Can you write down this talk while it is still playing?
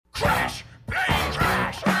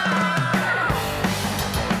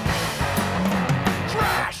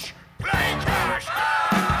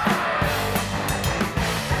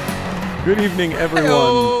Good evening, everyone,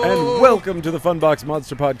 Hello. and welcome to the Funbox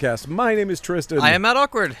Monster Podcast. My name is Tristan. I am Matt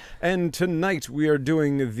Awkward. And tonight we are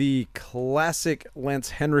doing the classic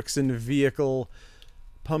Lance Henriksen vehicle,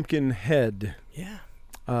 Pumpkinhead. Yeah.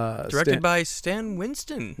 Directed by Stan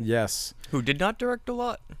Winston. Yes. Who did not direct a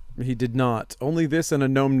lot. He did not. Only this and a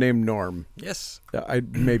gnome named Norm. Yes.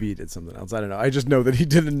 Maybe he did something else. I don't know. I just know that he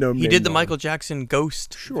did a gnome named He did the Norm. Michael Jackson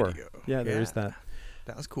Ghost video. Yeah, there's that.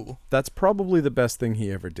 That was cool. That's probably the best thing he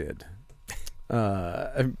ever did.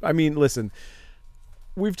 I mean, listen,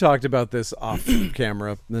 we've talked about this off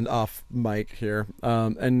camera and off mic here,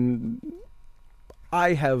 and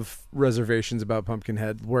I have reservations about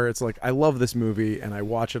Pumpkinhead, where it's like, I love this movie and I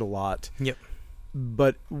watch it a lot. Yep.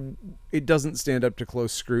 But it doesn't stand up to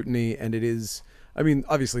close scrutiny, and it is, I mean,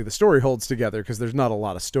 obviously the story holds together because there's not a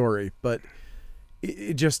lot of story, but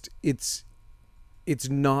it's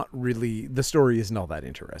not really, the story isn't all that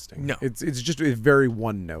interesting. No. It's just a very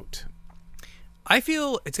one note. I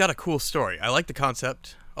feel it's got a cool story. I like the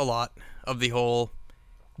concept a lot of the whole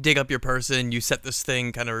dig up your person, you set this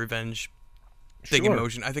thing kind of revenge thing in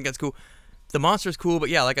motion. I think that's cool. The monster's cool, but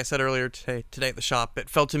yeah, like I said earlier today at the shop, it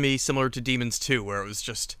felt to me similar to Demons 2, where it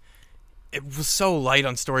was so light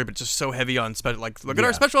on story, but just so heavy on special. Like, look at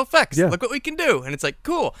our special effects. Yeah. Look what we can do, and it's like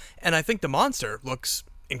cool. And I think the monster looks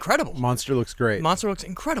incredible. Monster looks great. Monster looks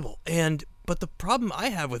incredible, but the problem I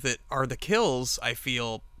have with it are the kills. I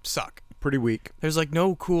feel suck. Pretty weak. There's like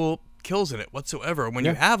no cool kills in it whatsoever. When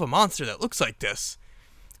you have a monster that looks like this,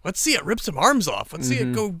 let's see it rip some arms off. Let's see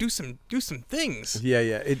it go do some things. Yeah.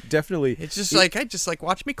 It definitely. It's just like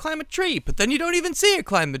watch me climb a tree, but then you don't even see it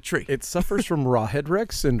climb the tree. It suffers from Rawhead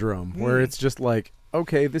Rex syndrome, where it's just like,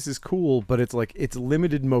 okay, this is cool, but it's like its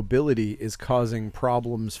limited mobility is causing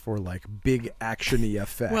problems for like big action-y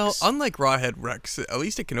effects. Well, unlike Rawhead Rex, at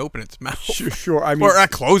least it can open its mouth. Sure. I mean, or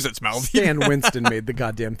close its mouth. Stan Winston made the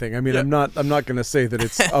goddamn thing. I mean, I'm not going to say that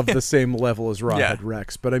it's of the same level as Rawhead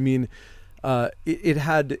Rex, but I mean, it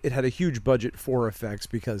had a huge budget for effects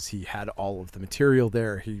because he had all of the material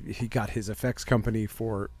there. He got his effects company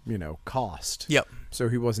for cost. Yep. So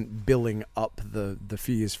he wasn't billing up the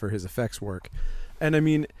fees for his effects work. And I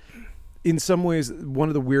mean, in some ways, one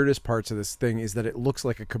of the weirdest parts of this thing is that it looks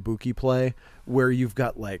like a kabuki play where you've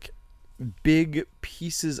got like big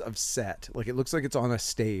pieces of set. Like it looks like it's on a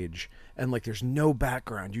stage and like there's no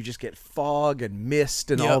background. You just get fog and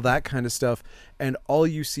mist and all that kind of stuff. And all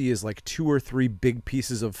you see is like 2 or 3 big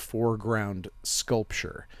pieces of foreground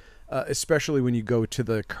sculpture. Especially when you go to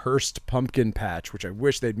the cursed pumpkin patch, which I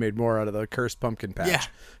wish they'd made more out of the cursed pumpkin patch,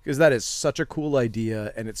 because that is such a cool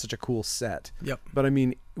idea and it's such a cool set. Yep. But I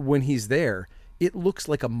mean, when he's there, it looks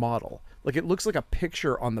like a model. Like it looks like a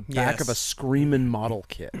picture on the back of a Screamin' model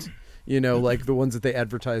kit. Like the ones that they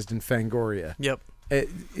advertised in Fangoria. Yep.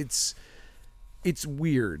 It's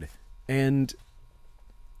weird. And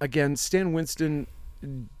again, Stan Winston,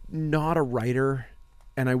 not a writer,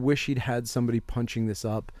 and I wish he'd had somebody punching this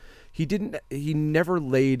up. He never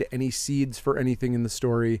laid any seeds for anything in the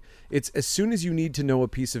story. It's as soon as you need to know a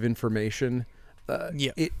piece of information,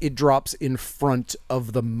 it drops in front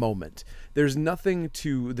of the moment. There's nothing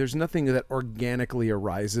that organically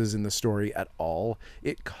arises in the story at all.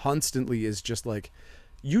 It constantly is just like,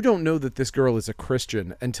 you don't know that this girl is a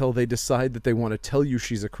Christian until they decide that they want to tell you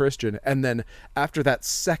she's a Christian. And then after that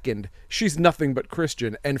second, she's nothing but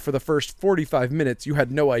Christian. And for the first 45 minutes, you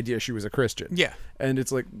had no idea she was a Christian. Yeah. And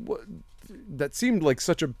it's like, what? That seemed like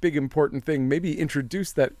such a big important thing. Maybe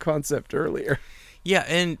introduce that concept earlier. Yeah,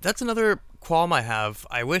 and that's another qualm I have.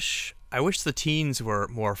 I wish the teens were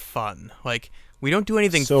more fun. Like, we don't do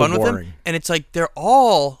anything fun with them. And it's like they're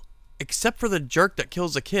all, except for the jerk that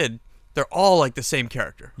kills a kid, they're all like the same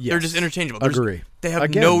character. Yes. They're just interchangeable. Agree. They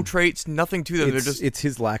have no traits, nothing to them. It's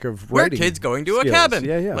his lack of writing. We're kids going to a cabin.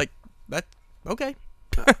 Yeah. Like that. Okay.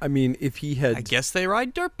 I mean, if he had, I guess they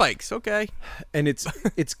ride dirt bikes. Okay. And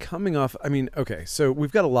it's coming off. I mean, okay. So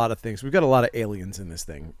we've got a lot of things. We've got a lot of aliens in this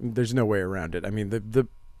thing. There's no way around it. I mean,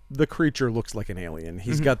 the creature looks like an alien.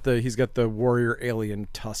 He's got the warrior alien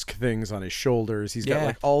tusk things on his shoulders. He's got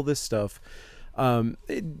like all this stuff.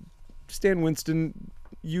 Stan Winston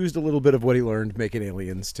used a little bit of what he learned making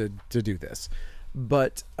aliens to do this,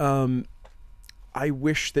 but I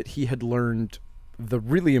wish that he had learned the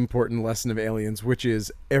really important lesson of Aliens, which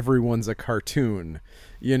is everyone's a cartoon.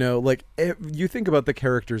 Like you think about the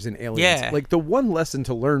characters in Aliens, like the one lesson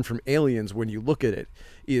to learn from Aliens when you look at it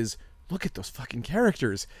is, look at those fucking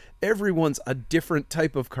characters. Everyone's a different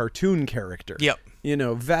type of cartoon character. Yep.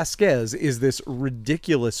 Vasquez is this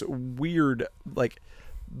ridiculous, weird, like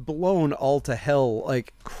blown all to hell,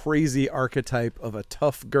 like crazy archetype of a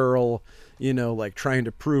tough girl, like trying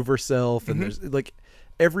to prove herself. And there's like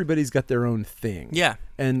everybody's got their own thing. Yeah.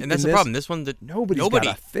 And that's the problem. This one, nobody got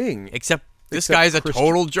a thing. Except this guy's a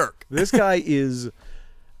total jerk. This guy is...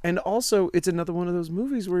 And also, it's another one of those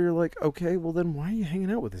movies where you're like, okay, well then why are you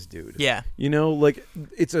hanging out with this dude? Yeah. You know, like,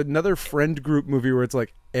 it's another friend group movie where it's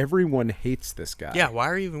like, everyone hates this guy. Yeah, why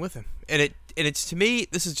are you even with him? And it's, to me,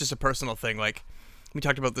 this is just a personal thing. Like, we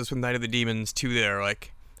talked about this with Night of the Demons 2 there,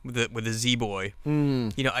 like, with the Z-Boy.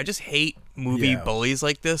 You know, I just hate movie bullies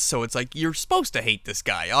like this, so it's like, you're supposed to hate this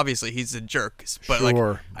guy. Obviously, he's a jerk, but,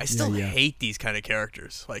 like, I still hate these kind of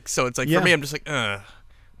characters. Like, so it's like, for me, I'm just like,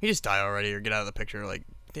 you just die already or get out of the picture. Like,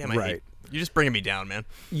 damn, you're just bringing me down, man.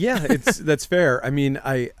 Yeah, that's fair. I mean,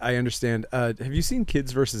 I understand. Have you seen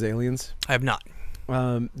Kids vs. Aliens? I have not.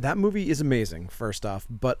 That movie is amazing, first off,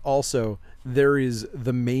 but also there is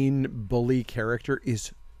the main bully character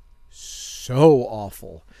is so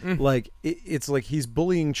awful. Like it's like he's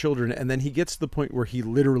bullying children, and then he gets to the point where he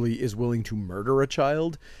literally is willing to murder a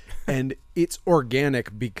child, and it's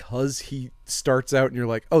organic because he starts out and you're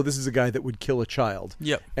like, oh, this is a guy that would kill a child.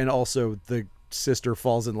 Yep. And also the sister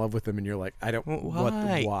falls in love with him, and you're like, I don't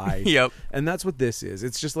why. Yep. And that's what this is.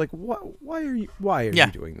 It's just like, why are you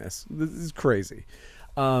doing this? This is crazy.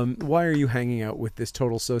 Why are you hanging out with this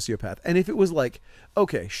total sociopath? And if it was like,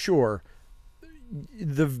 okay, sure,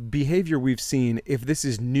 the behavior we've seen, if this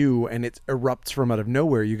is new and it erupts from out of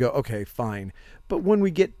nowhere, you go, okay, fine. But when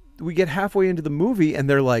we get halfway into the movie and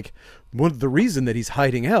they're like, the reason that he's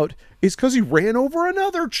hiding out is because he ran over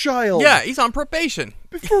another child. Yeah, he's on probation.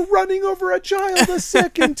 For running over a child a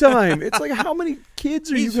second time. It's like, how many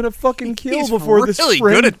kids are you going to fucking kill before this friend? He's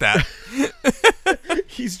really good at that.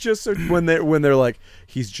 He's just, when they're like,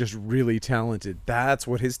 he's just really talented. That's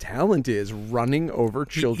what his talent is, running over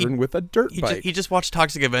children with a dirt bike. He just watched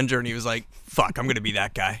Toxic Avenger and he was like, fuck, I'm going to be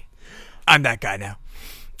that guy. I'm that guy now.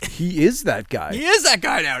 He is that guy. He is that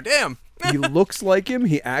guy now, damn. He looks like him.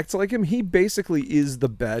 He acts like him. He basically is the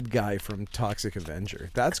bad guy from Toxic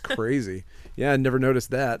Avenger. That's crazy. Yeah, I never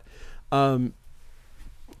noticed that.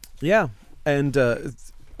 Yeah, and the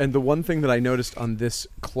one thing that I noticed on this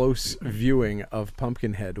close viewing of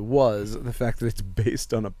Pumpkinhead was the fact that it's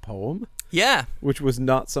based on a poem. Yeah. Which was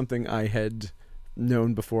not something I had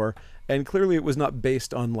known before. And clearly it was not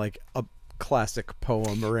based on like a classic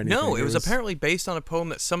poem or anything. No, it was apparently based on a poem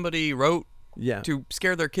that somebody wrote to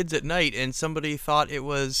scare their kids at night, and somebody thought it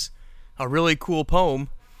was a really cool poem,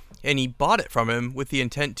 and he bought it from him with the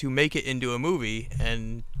intent to make it into a movie,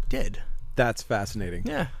 and did. That's fascinating.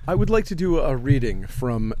 Yeah. I would like to do a reading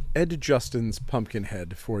from Ed Justin's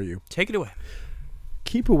Pumpkinhead for you. Take it away.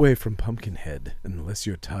 Keep away from Pumpkinhead unless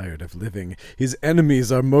you're tired of living. His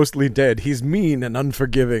enemies are mostly dead. He's mean and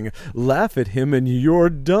unforgiving. Laugh at him and you're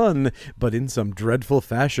done. But in some dreadful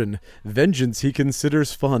fashion, vengeance he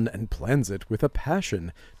considers fun and plans it with a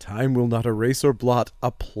passion. Time will not erase or blot a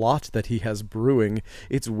plot that he has brewing.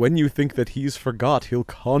 It's when you think that he's forgot, he'll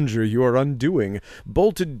conjure your undoing.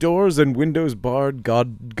 Bolted doors and windows barred,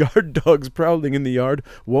 guard dogs prowling in the yard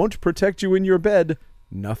won't protect you in your bed.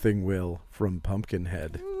 Nothing will from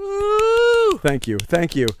Pumpkinhead. Woo! Thank you.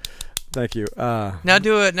 Now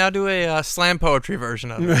do a slam poetry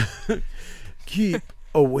version of it. Keep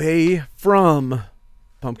away from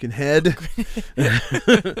Pumpkinhead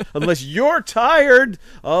unless you're tired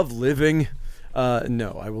of living.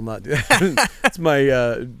 No, I will not do that. It's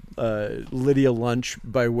my Lydia Lunch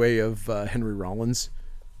by way of Henry Rollins.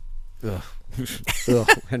 Ugh.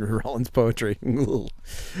 Henry Rollins poetry.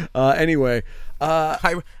 Anyway,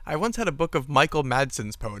 I once had a book of Michael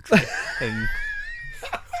Madsen's poetry, and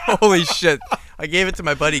holy shit, I gave it to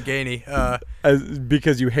my buddy Gainey.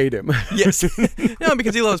 Because you hate him. Yes, no,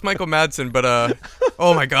 because he loves Michael Madsen. But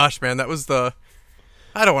oh my gosh, man, that was the.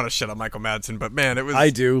 I don't want to shit on Michael Madsen, but man, it was. I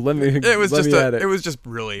do. It was just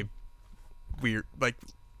really weird. Like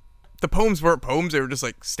the poems weren't poems; they were just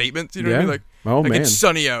like statements. You know what I mean? Like, man, it's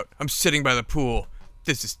sunny out. I'm sitting by the pool.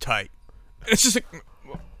 This is tight. And it's just like,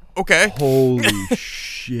 okay. Holy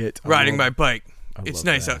shit! Riding my bike. It's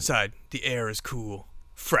nice outside. The air is cool,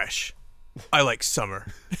 fresh. I like summer.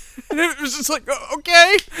 And it was just like,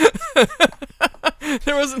 okay.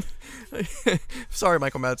 There wasn't. Sorry,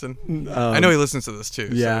 Michael Madsen. I know he listens to this too.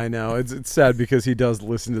 Yeah, so. I know. It's sad because he does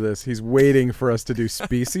listen to this. He's waiting for us to do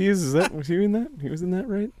Species. Was he in that? He was in that,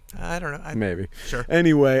 right? I don't know. Maybe. Sure.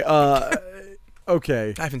 Anyway,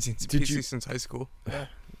 okay. I haven't seen Species since high school.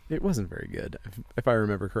 It wasn't very good, if I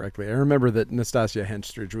remember correctly. I remember that Nastasia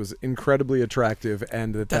Henstridge was incredibly attractive,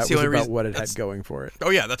 and that was about what it had going for it. Oh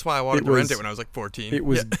yeah, that's why I wanted to rent it when I was like 14. It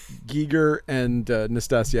was Giger and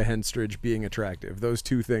Nastasia Henstridge being attractive. Those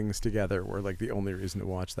two things together were like the only reason to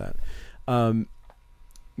watch that.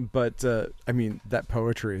 But I mean, that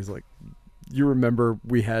poetry is like you remember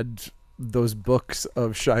we had those books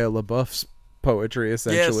of Shia LaBeouf's poetry,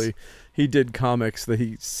 essentially. Yes. He did comics that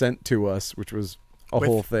he sent to us, which was a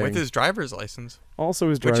whole thing. With his driver's license. Also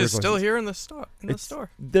his driver's license. Which is still here in the store.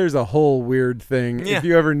 There's a whole weird thing. Yeah. If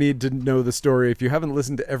you ever need to know the story, if you haven't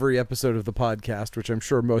listened to every episode of the podcast, which I'm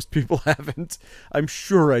sure most people haven't, I'm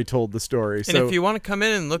sure I told the story. And if you want to come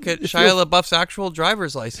in and look at Shia LaBeouf's actual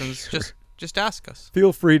driver's license, just ask us.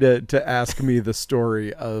 Feel free to ask me the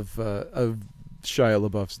story of Shia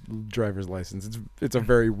LaBeouf's driver's license. It's a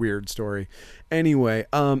very weird story. Anyway,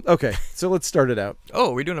 okay, so let's start it out.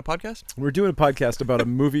 Oh, are we doing a podcast? We're doing a podcast about a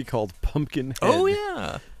movie called Pumpkinhead. Oh,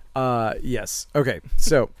 yeah. Yes. Okay,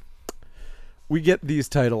 so we get these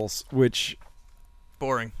titles, which...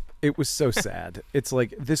 Boring. It was so sad. It's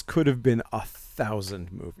like, this could have been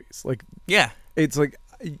 1,000 movies. Like, yeah. It's like...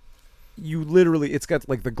 You literally, it's got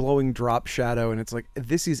like the glowing drop shadow, and it's like,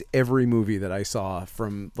 this is every movie that I saw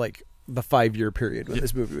from like the 5-year period when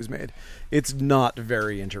this movie was made. It's not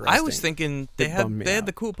very interesting. I was thinking they had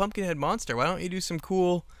the cool Pumpkinhead monster. Why don't you do some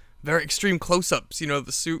cool, very extreme close-ups? You know,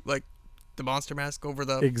 the suit, like the monster mask over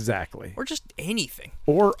the... Exactly. Or just anything.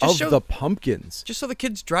 Or just the pumpkins. Just so the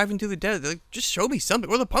kids driving through the desert, like, just show me something.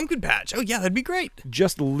 Or the pumpkin patch. Oh, yeah, that'd be great.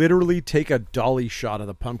 Just literally take a dolly shot of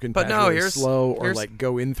the pumpkin patch really slow, or like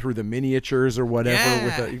go in through the miniatures or whatever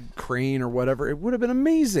with a crane or whatever. It would have been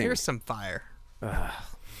amazing. Here's some fire.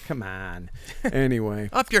 Come on. Anyway.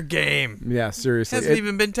 Up your game. Yeah, seriously. Hasn't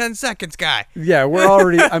even been 10 seconds, guy. Yeah,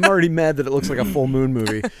 I'm already mad that it looks like a full moon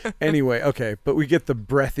movie. Anyway, okay, but we get the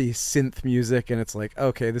breathy synth music, and it's like,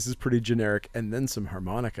 okay, this is pretty generic, and then some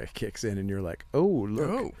harmonica kicks in, and you're like, oh,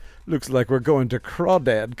 look. Looks like we're going to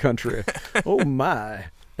crawdad country. Oh, my.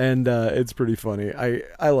 And it's pretty funny.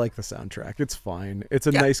 I like the soundtrack. It's fine. It's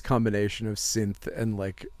a nice combination of synth and,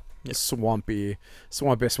 like, swampy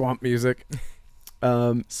swamp music.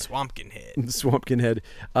 Swampkinhead.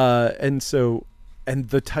 And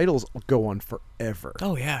the titles go on forever.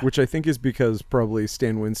 Oh, yeah. Which I think is because probably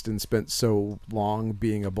Stan Winston spent so long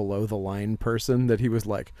being a below the line person that he was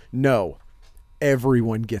like, no,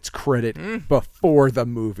 everyone gets credit before the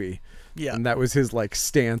movie. Yeah. And that was his like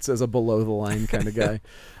stance as a below the line kind of guy.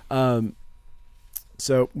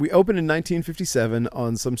 So we open in 1957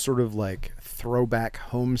 on some sort of like throwback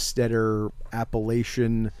homesteader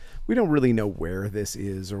Appalachian. We don't really know where this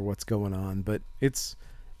is or what's going on, but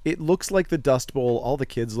it looks like the Dust Bowl. All the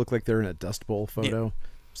kids look like they're in a Dust Bowl photo. Yeah.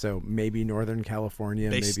 So maybe Northern California.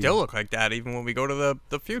 They still look like that even when we go to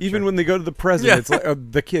the future. Even when they go to the present, it's like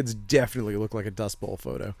the kids definitely look like a Dust Bowl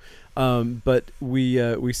photo. But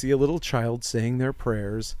we see a little child saying their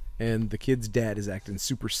prayers, and the kid's dad is acting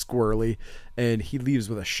super squirrely, and he leaves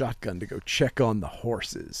with a shotgun to go check on the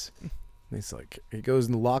horses. And he's like, he goes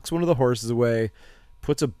and locks one of the horses away,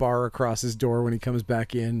 puts a bar across his door when he comes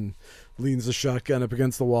back in, leans the shotgun up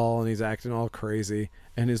against the wall, and he's acting all crazy.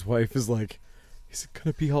 And his wife is like, is it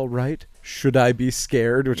going to be all right? Should I be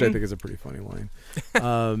scared? Which I think is a pretty funny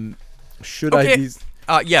line. Should I be...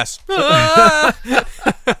 Yes.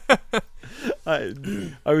 I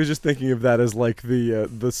was just thinking of that as like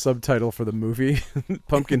the subtitle for the movie.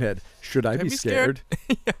 Pumpkinhead. Should I be scared?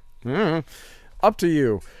 Up to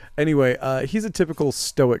you. Anyway, he's a typical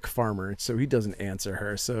stoic farmer, so he doesn't answer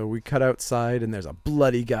her. So we cut outside, and there's a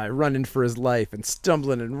bloody guy running for his life and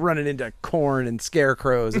stumbling and running into corn and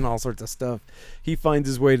scarecrows and all sorts of stuff. He finds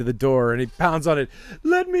his way to the door, and he pounds on it.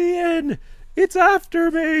 Let me in! It's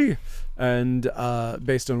after me! And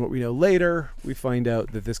based on what we know later, we find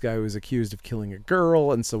out that this guy was accused of killing a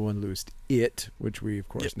girl, and someone loosed it, which we, of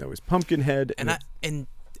course, know is Pumpkinhead. And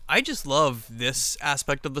I just love this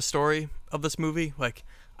aspect of the story of this movie. Like,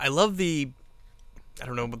 I love I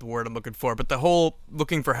don't know what the word I'm looking for, but the whole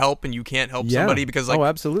looking for help and you can't help somebody because, like,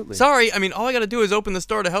 absolutely. Sorry, I mean, all I got to do is open this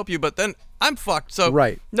door to help you, but then I'm fucked.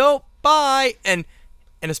 So, no, bye. And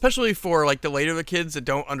especially for, like, the later the kids that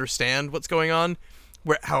don't understand what's going on,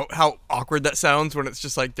 how awkward that sounds when it's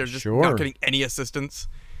just like they're just not getting any assistance.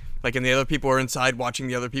 Like, and the other people are inside watching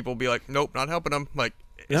the other people be like, nope, not helping them. Like,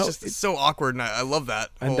 it's so awkward, and I love that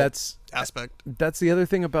whole aspect. That's the other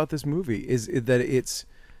thing about this movie is that it's...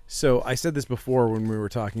 So I said this before when we were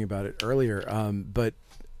talking about it earlier, but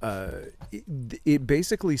it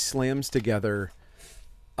basically slams together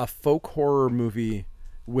a folk horror movie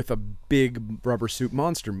with a big rubber suit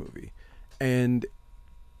monster movie. And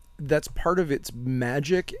that's part of its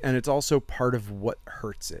magic, and it's also part of what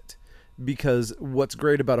hurts it. Because what's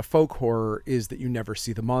great about a folk horror is that you never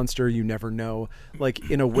see the monster, you never know.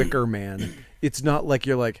 Like in a Wicker Man, it's not like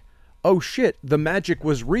you're like, oh shit, the magic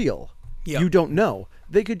was real. Yep. You don't know.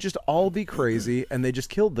 They could just all be crazy, and they just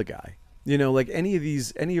killed the guy. You know, like any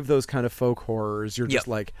of those kind of folk horrors, you're just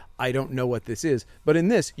like, I don't know what this is. But in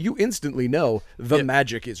this, you instantly know the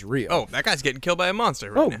magic is real. Oh, that guy's getting killed by a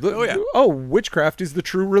monster right now. Oh, witchcraft is the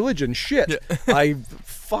true religion. Shit. Yeah.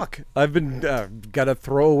 I've been, gotta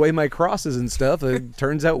throw away my crosses and stuff. It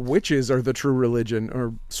turns out witches are the true religion,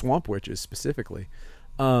 or swamp witches specifically.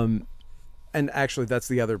 And actually,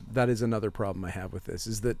 that is another problem I have with this,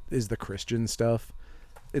 is the Christian stuff.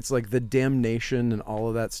 It's like the damnation and all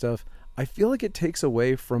of that stuff. I feel like it takes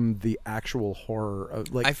away from the actual horror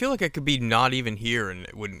of, like, I feel like it could be not even here and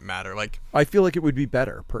it wouldn't matter. Like, I feel like it would be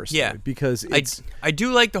better personally, because I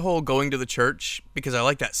do like the whole going to the church, because I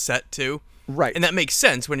like that set too. Right. And that makes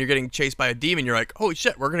sense when you're getting chased by a demon. You're like, holy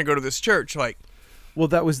shit, we're going to go to this church. Like, well,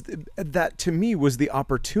 that to me was the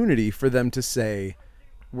opportunity for them to say,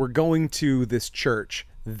 we're going to this church.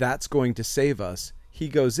 That's going to save us. He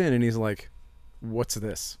goes in and he's like, what's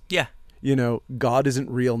this? Yeah. You know, God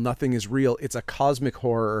isn't real. Nothing is real. It's a cosmic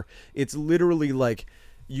horror. It's literally like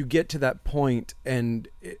you get to that point and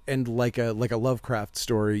like a Lovecraft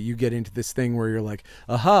story, you get into this thing where you're like,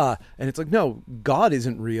 aha. And it's like, no, God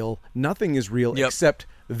isn't real. Nothing is real except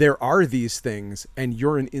there are these things and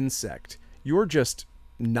you're an insect. You're just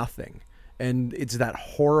nothing. And it's that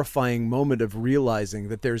horrifying moment of realizing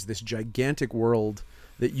that there's this gigantic world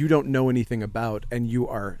that you don't know anything about, and you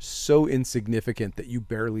are so insignificant that you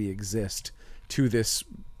barely exist to this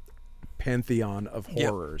pantheon of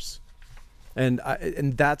horrors. And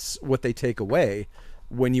that's what they take away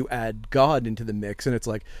when you add God into the mix. And it's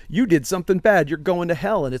like, you did something bad, you're going to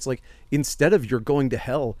hell. And it's like, instead of you're going to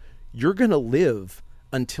hell, you're going to live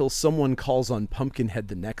until someone calls on Pumpkinhead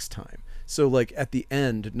the next time. So, like, at the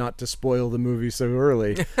end, not to spoil the movie so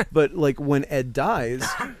early, but like when Ed dies,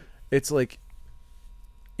 it's like,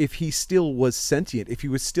 if he still was sentient, if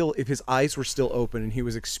his eyes were still open and he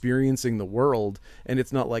was experiencing the world, and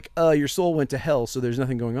it's not like, your soul went to hell, so there's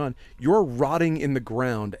nothing going on. You're rotting in the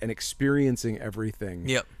ground and experiencing everything.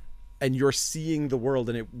 Yep. And you're seeing the world,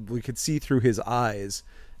 and we could see through his eyes.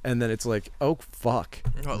 And then it's like, oh, fuck.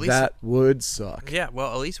 Well, that would suck. Yeah,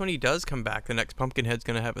 well, at least when he does come back, the next Pumpkinhead's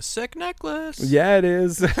going to have a sick necklace. Yeah, it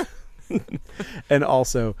is. And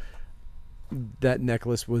also, that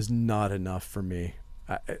necklace was not enough for me.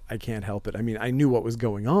 I can't help it. I mean, I knew what was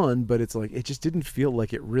going on, but it's like, it just didn't feel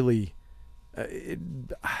like it really...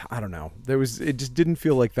 I don't know. It just didn't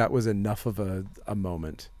feel like that was enough of a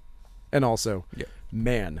moment. And also,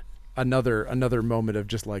 man, another moment of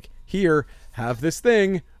just like, here, have this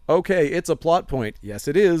thing. Okay, it's a plot point. Yes,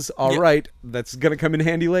 it is. All right, that's gonna come in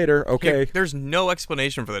handy later. Okay. Here, there's no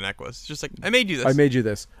explanation for the necklace. It's just like, I made you this. I made you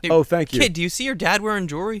this. Hey, oh, thank you. Kid, do you see your dad wearing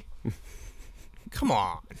jewelry? Come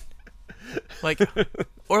on. Like,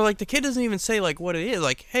 or like the kid doesn't even say like what it is.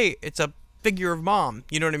 Like, hey, it's a figure of mom.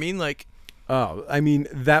 You know what I mean? Like, oh, I mean,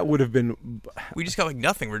 that would have been... We just got like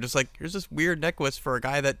nothing. We're just like, here's this weird necklace for a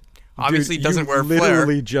guy that obviously doesn't wear flair.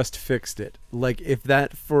 Literally just fixed it. Like, if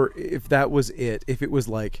that was it, if it was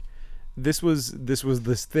like, this was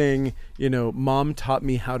this thing, you know, mom taught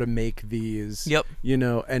me how to make these. Yep. You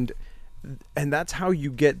know, and that's how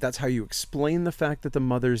you explain the fact that the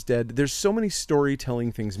mother's dead. There's so many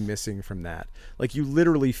storytelling things missing from that. Like, you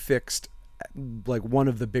literally fixed like one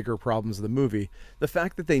of the bigger problems of the movie. The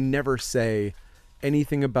fact that they never say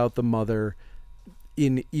anything about the mother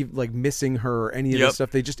in like missing her or any of this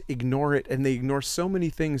stuff. They just ignore it, and they ignore so many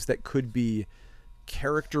things that could be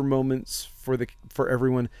character moments for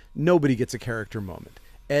everyone. Nobody gets a character moment.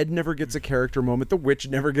 Ed never gets a character moment. The witch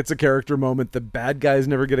never gets a character moment. The bad guys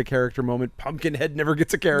never get a character moment. Pumpkinhead never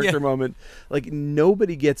gets a character moment. Like,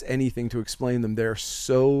 nobody gets anything to explain them. They're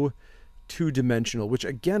so two-dimensional, which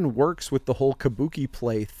again works with the whole kabuki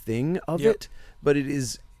play thing of it, but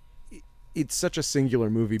it's such a singular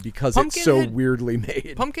movie because it's so weirdly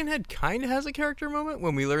made. Pumpkinhead kind of has a character moment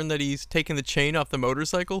when we learn that he's taking the chain off the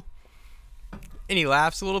motorcycle. And he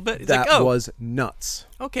laughs a little bit. He's that like, oh, was nuts.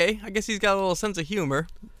 Okay, I guess he's got a little sense of humor.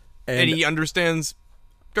 And he understands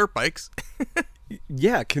dirt bikes.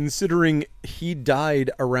 Yeah, considering he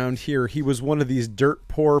died around here. He was one of these dirt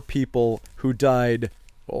poor people who died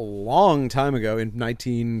a long time ago in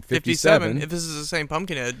 1957. If this is the same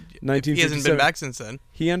Pumpkinhead, if 1957, he hasn't been back since then.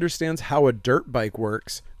 He understands how a dirt bike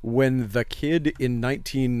works when the kid in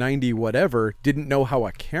 1990 whatever didn't know how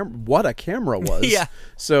what a camera was. Yeah.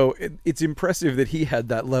 So it's impressive that he had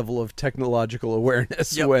that level of technological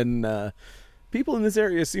awareness when people in this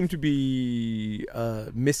area seem to be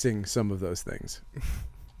missing some of those things.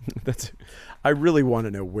 I really want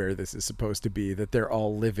to know where this is supposed to be, that they're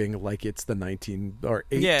all living like it's the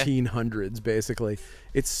 1800s, basically.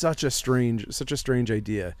 It's such a strange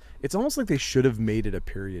idea. It's almost like they should have made it a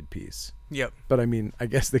period piece. Yep. But I mean, I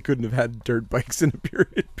guess they couldn't have had dirt bikes in a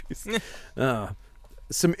period piece.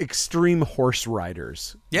 Some extreme horse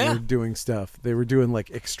riders were doing stuff. They were doing like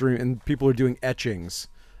extreme, and people are doing etchings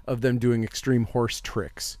of them doing extreme horse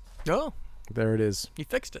tricks. Oh. There it is. You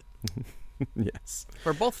fixed it. Yes.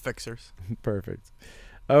 We're both fixers. Perfect.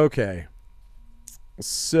 Okay.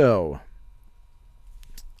 So,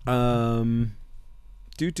 Lance,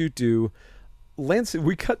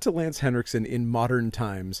 we cut to Lance Henriksen in modern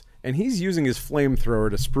times, and he's using his flamethrower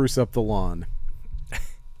to spruce up the lawn.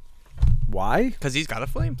 Why? Because he's got a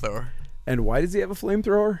flamethrower. And why does he have a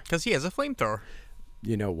flamethrower? Because he has a flamethrower.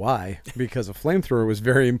 You know why? Because a flamethrower was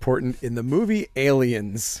very important in the movie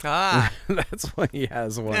Aliens. Ah. That's why he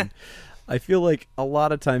has one. I feel like a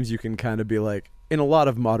lot of times you can kind of be like, in a lot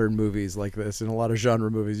of modern movies like this, in a lot of genre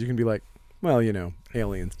movies, you can be like, well, you know,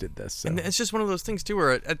 Aliens did this. So. And it's just one of those things, too,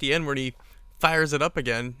 where at the end when he fires it up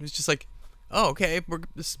again, it's just like, oh, okay,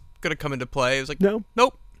 this is going to come into play. It was like, nope.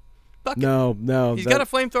 Fuck no. He's got a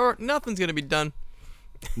flamethrower. Nothing's going to be done.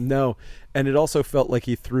 No. And it also felt like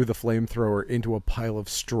he threw the flamethrower into a pile of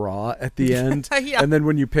straw at the end. Yeah. And then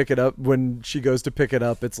when you pick it up, when she goes to pick it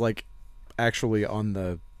up, it's like actually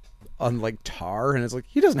on like tar. And it's like,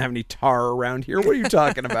 he doesn't have any tar around here. What are you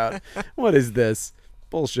talking about? What is this?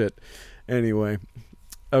 Bullshit. Anyway.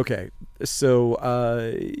 Okay. So,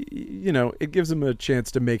 it gives him a chance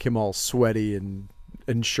to make him all sweaty and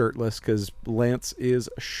shirtless, because Lance is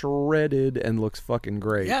shredded and looks fucking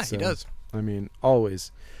great. Yeah, he does. I mean,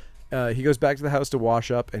 always. He goes back to the house to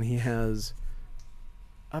wash up, and he has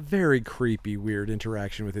a very creepy, weird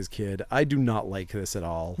interaction with his kid. I do not like this at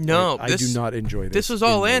all. No, I do not enjoy this. This was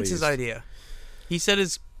all Lance's idea. He said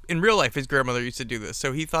in real life his grandmother used to do this,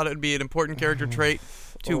 so he thought it would be an important character trait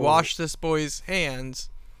to wash this boy's hands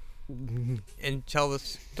and tell the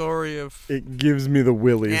story of... It gives me the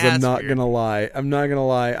willies. Yeah, I'm not weird. gonna lie.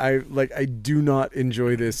 I do not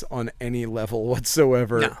enjoy this on any level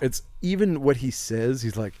whatsoever. No. It's even what he says.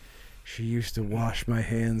 He's like, she used to wash my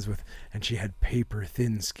hands with, and she had paper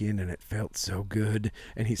thin skin, and it felt so good.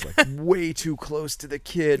 And he's like way too close to the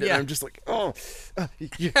kid, and I'm just like, yuck,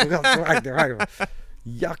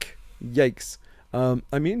 yikes.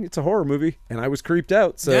 I mean, it's a horror movie, and I was creeped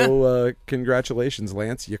out, so congratulations,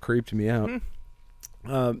 Lance. You creeped me out.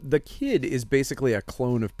 The kid is basically a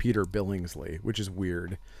clone of Peter Billingsley, which is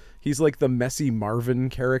weird. He's like the messy Marvin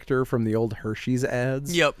character from the old Hershey's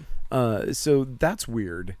ads. Yep. So that's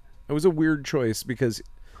weird. It was a weird choice, because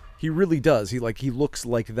he really does. He looks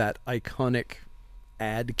like that iconic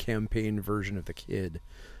ad campaign version of the kid.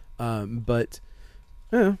 But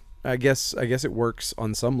I guess it works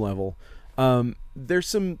on some level.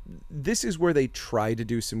 This is where they try to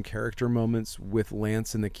do some character moments with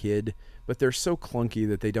Lance and the kid, but they're so clunky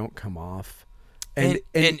that they don't come off. And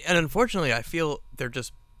unfortunately, I feel they're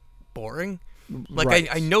just boring. Like, right.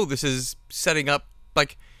 I know this is setting up,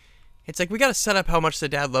 like, it's like we got to set up how much the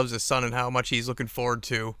dad loves his son and how much he's looking forward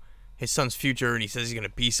to his son's future, and he says he's going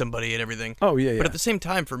to be somebody and everything. Oh, yeah. But at the same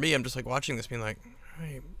time, for me, I'm just like watching this being like, all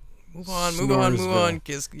right, move on.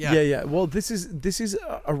 'Cause, Yeah. Well, this is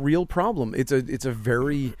a real problem. It's a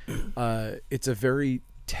very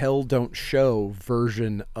tell don't show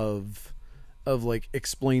version of like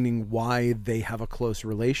explaining why they have a close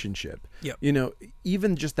relationship. Yep. You know,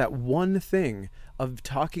 even just that one thing of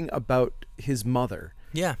talking about his mother.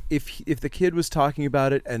 Yeah. If the kid was talking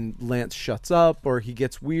about it and Lance shuts up or he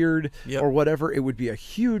gets weird or whatever, it would be a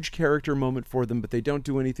huge character moment for them, but they don't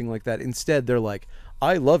do anything like that. Instead, they're like,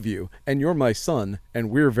 I love you and you're my son and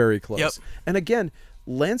we're very close. Yep. And again,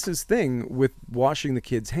 Lance's thing with washing the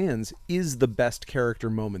kid's hands is the best character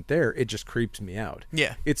moment there. It just creeps me out.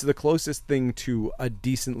 Yeah. It's the closest thing to a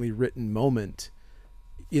decently written moment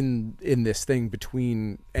in this thing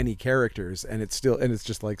between any characters, and it's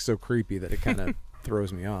just like so creepy that it kind of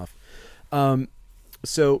throws me off.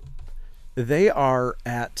 So they are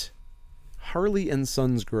at Harley and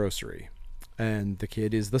Son's grocery, and the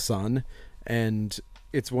kid is the son, and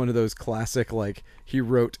it's one of those classic, like, he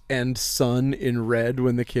wrote "and son" in red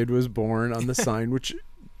when the kid was born on the sign, which,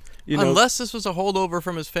 you know, unless this was a holdover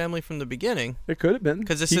from his family from the beginning. It could have been,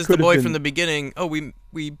 because this is the boy from the beginning. Oh, we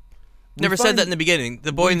never said that in the beginning.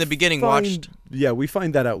 The boy in the beginning watched. Yeah, we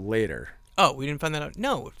find that out later. Oh, we didn't find that out?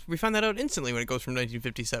 No, we find that out instantly when it goes from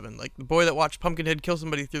 1957. Like, the boy that watched Pumpkinhead kill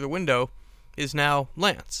somebody through the window is now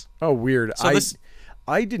Lance. Oh, weird. So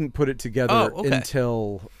I didn't put it together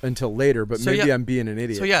until later, but maybe I'm being an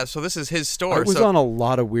idiot. So this is his store. I was on a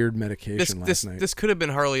lot of weird medication last night. This could have been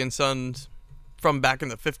Harley and Sons from back in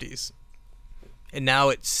the 50s. And now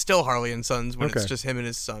it's still Harley and Sons when it's just him and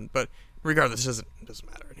his son. But regardless, it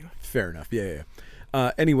doesn't matter anyway. Fair enough. Yeah.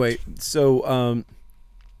 Anyway, so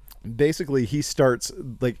basically he starts,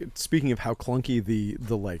 like, speaking of how clunky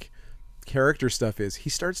the like character stuff is, he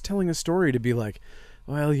starts telling a story to be like,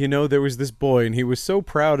 well, there was this boy and he was so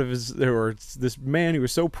proud of this man who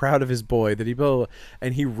was so proud of his boy that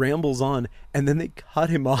and he rambles on, and then they cut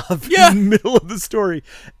him off in the middle of the story,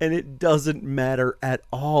 and it doesn't matter at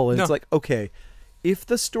all. And it's like, okay, if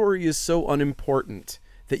the story is so unimportant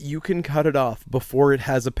that you can cut it off before it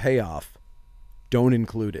has a payoff, don't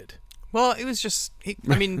include it. Well, it was just,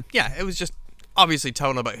 it was just obviously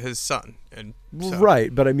telling about his son. And so.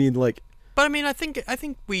 Right, but I mean, like... But I mean, I think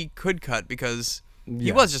we could cut because...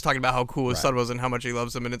 He was just talking about how cool his son was and how much he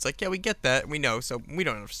loves him, and it's like, yeah, we get that, we know, so we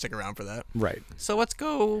don't have to stick around for that. Right. So let's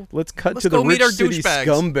go. Let's cut to the rich city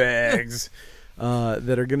scumbags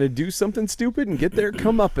that are gonna do something stupid and get their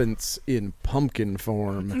comeuppance in pumpkin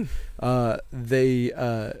form. So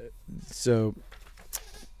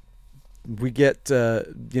we get,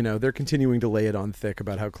 they're continuing to lay it on thick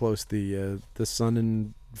about how close the son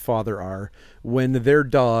and father are when their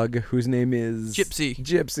dog, whose name is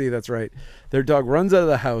Gypsy, that's right, their dog runs out of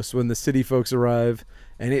the house when the city folks arrive,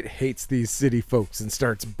 and it hates these city folks and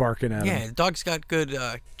starts barking at them. Yeah, the dog's got good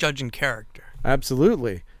judging character.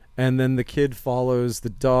 Absolutely. And then the kid follows the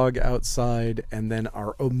dog outside, and then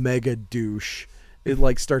our Omega douche, it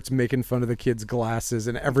like starts making fun of the kid's glasses,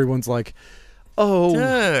 and everyone's like,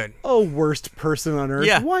 dude. Worst person on earth.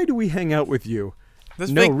 Yeah. Why do we hang out with you? This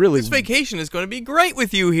vacation is going to be great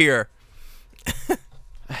with you here.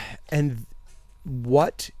 And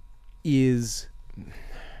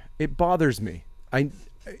it bothers me. It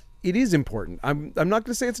is important. I'm not going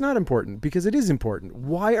to say it's not important, because it is important.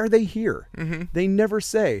 Why are they here? Mm-hmm. They never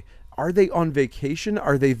say. Are they on vacation?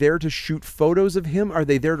 Are they there to shoot photos of him? Are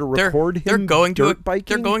they there to record him? They're going biking?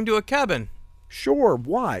 They're going to a cabin. Sure.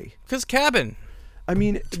 Why? Because cabin. I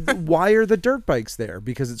mean, why are the dirt bikes there?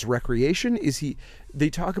 Because it's recreation? They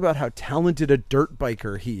talk about how talented a dirt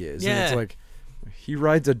biker he is. Yeah. And it's like, he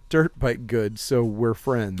rides a dirt bike good, so we're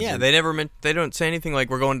friends. Yeah, they don't say anything like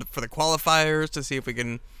we're going for the qualifiers to see if we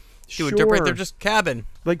can do a dirt bike. They're just cabin.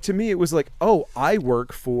 Like, to me, it was like, I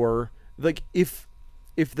work for, like, if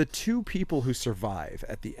the two people who survive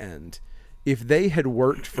at the end, if they had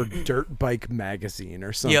worked for Dirt Bike Magazine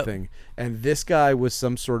or something, and this guy was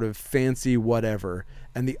some sort of fancy whatever,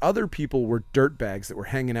 and the other people were dirtbags that were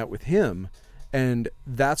hanging out with him, and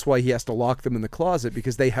that's why he has to lock them in the closet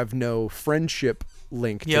because they have no friendship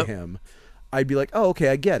link to him, I'd be like, oh, okay,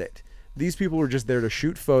 I get it. These people were just there to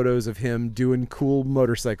shoot photos of him doing cool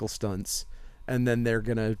motorcycle stunts, and then they're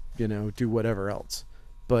gonna, do whatever else.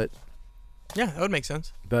 But... yeah, that would make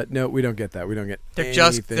sense. But no, we don't get that. We don't get they're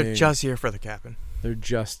anything. They're just here for the cabin. They're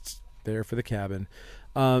just there for the cabin.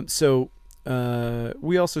 So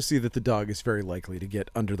we also see that the dog is very likely to get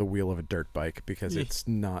under the wheel of a dirt bike because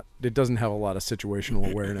it doesn't have a lot of situational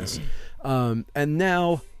awareness. And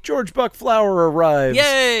now George Buck Flower arrives.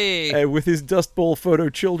 Yay! With his Dust Bowl photo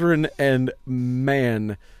children, and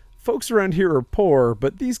man, folks around here are poor,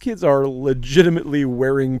 but these kids are legitimately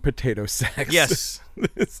wearing potato sacks. Yes.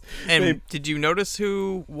 Did you notice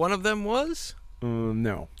who one of them was?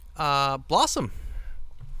 No. Blossom.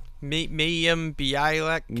 Mayim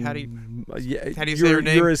Bialek. How do you say her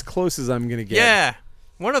name? You're as close as I'm gonna get. Yeah.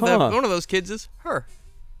 One of those kids is her.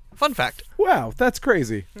 Fun fact. Wow, that's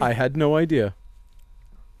crazy. I had no idea.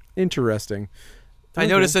 Interesting. I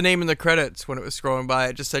noticed the name in the credits when it was scrolling by.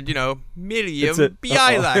 It just said, Miriam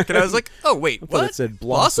Bialak. And I was like, oh, wait, what? It said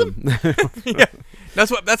Blossom. Yeah.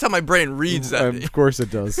 That's how my brain reads that. Of course it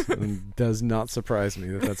does. It does not surprise me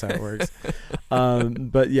that that's how it works.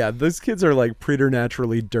 But yeah, those kids are like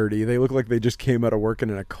preternaturally dirty. They look like they just came out of working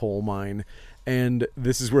in a coal mine. And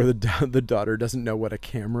this is where the daughter doesn't know what a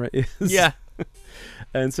camera is. Yeah.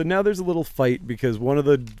 And so now there's a little fight because one of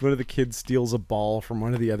the kids steals a ball from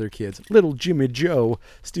one of the other kids. Little Jimmy Joe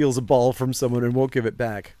steals a ball from someone and won't give it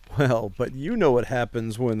back. Well, but you know what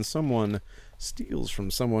happens when someone steals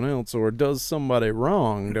from someone else or does somebody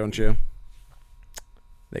wrong, don't you?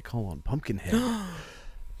 They call on Pumpkinhead.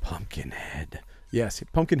 Pumpkinhead. Yes,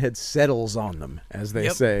 Pumpkinhead settles on them, as they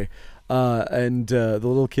say. And the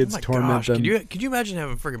little kids torment them. Could you imagine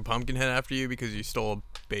having freaking Pumpkinhead after you because you stole a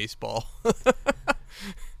baseball?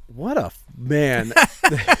 What a man.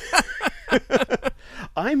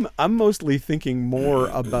 I'm mostly thinking more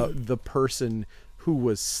about the person who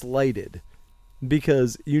was slighted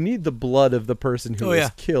because you need the blood of the person who was yeah.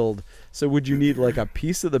 killed. So would you need like a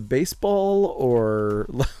piece of the baseball, or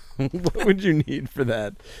what would you need for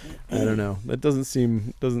that? I don't know. That doesn't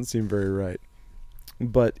seem very right.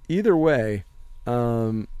 But either way,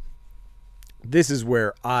 this is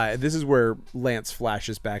where Lance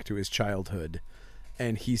flashes back to his childhood,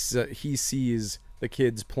 and he sees the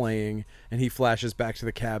kids playing, and he flashes back to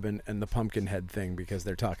the cabin and the Pumpkinhead thing, because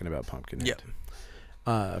they're talking about Pumpkinhead. Yep.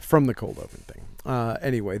 From the cold open thing.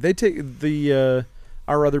 Anyway, they take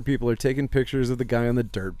our other people are taking pictures of the guy on the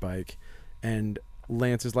dirt bike, and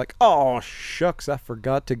Lance is like, "Oh shucks, I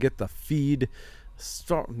forgot to get the feed."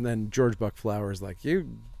 And then George Buckflower is like,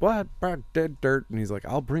 "You what about dead dirt?" And he's like,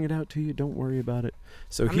 "I'll bring it out to you. Don't worry about it."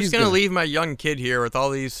 So I'm just gonna leave my young kid here with all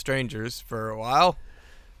these strangers for a while.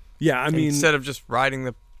 Yeah, I mean, instead of just riding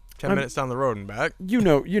the 10 minutes down the road and back. You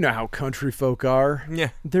know how country folk are. Yeah,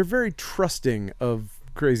 they're very trusting of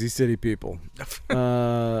crazy city people.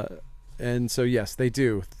 And so yes, they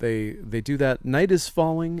do. They do that. Night is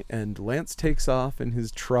falling, and Lance takes off in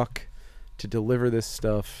his truck to deliver this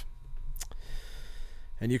stuff.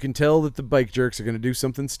 And you can tell that the bike jerks are going to do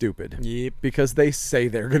something stupid. Yep. Because they say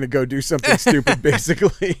they're going to go do something stupid,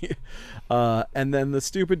 basically. And then the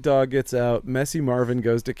stupid dog gets out. Messy Marvin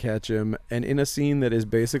goes to catch him. And in a scene that is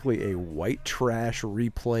basically a white trash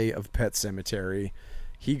replay of Pet Sematary,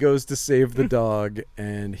 he goes to save the dog,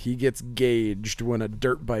 and he gets gauged when a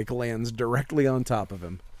dirt bike lands directly on top of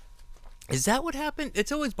him. Is that what happened?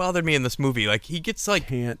 It's always bothered me in this movie. Like, he gets like...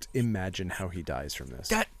 Can't imagine how he dies from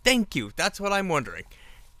this. Thank you. That's what I'm wondering.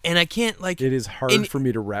 And I can't, like... It is hard for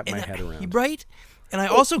me to wrap my head around. Right? And I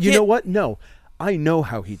also can't... You know what? No. I know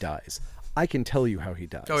how he dies. I can tell you how he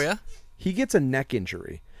dies. Oh, yeah? He gets a neck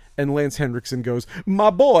injury, and Lance Henriksen goes, "My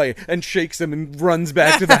boy," and shakes him and runs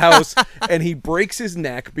back to the house, and he breaks his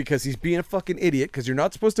neck because he's being a fucking idiot, because you're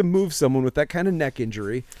not supposed to move someone with that kind of neck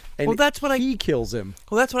injury, and he kills him.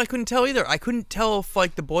 Well, that's what I couldn't tell either. I couldn't tell if,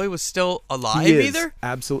 like, the boy was still alive either.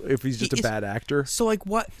 Absolutely. If he's just a bad actor. So, like,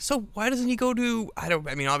 what? So, why doesn't he go to...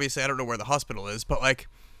 obviously, I don't know where the hospital is, but, like...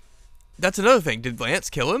 That's another thing. Did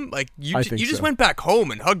Lance kill him? Like, you just went back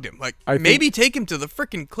home and hugged him. Like, maybe take him to the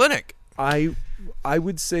freaking clinic. I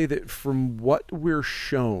would say that from what we're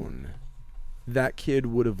shown, that kid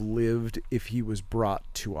would have lived if he was brought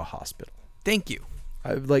to a hospital. Thank you.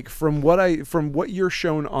 Like, from what you're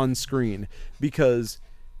shown on screen, because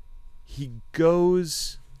he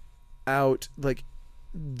goes out, like,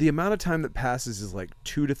 the amount of time that passes is like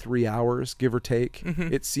 2 to 3 hours, give or take.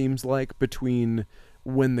 Mm-hmm. It seems like, between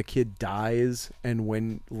when the kid dies and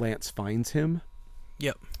when Lance finds him.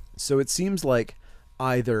 Yep. So it seems like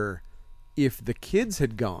either if the kids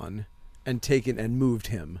had gone and taken and moved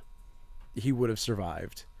him, he would have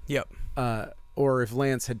survived. Yep. Or if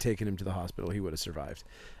Lance had taken him to the hospital, he would have survived.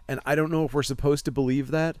 And I don't know if we're supposed to believe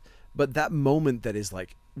that, but that moment that is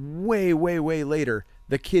like way, way, way later,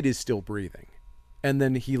 the kid is still breathing. And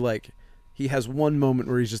then he has one moment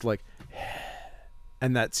where he's just like,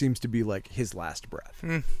 and that seems to be like his last breath.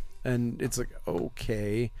 And it's like,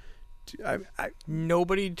 okay.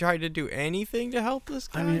 Nobody tried to do anything to help this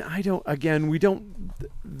guy? I mean, we don't,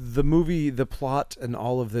 the movie, the plot and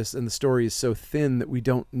all of this and the story is so thin that we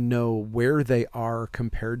don't know where they are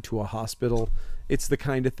compared to a hospital. It's the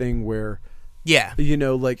kind of thing where, yeah,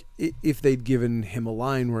 like if they'd given him a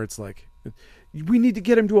line where it's like, we need to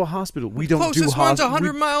get him to a hospital. We don't do closest one's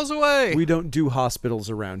 100 miles away. We don't do hospitals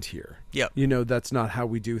around here. Yep. That's not how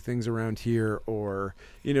we do things around here, or,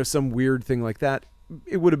 some weird thing like that.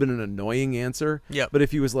 It would have been an annoying answer. Yep. But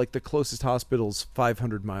if he was like, the closest hospital's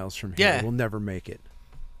 500 miles from here, we'll never make it.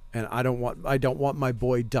 And I don't want my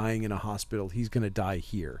boy dying in a hospital. He's going to die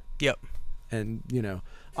here. Yep. And,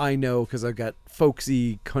 I know because I've got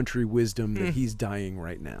folksy country wisdom that he's dying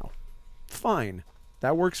right now. Fine.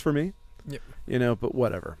 That works for me. Yep. But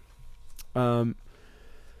whatever.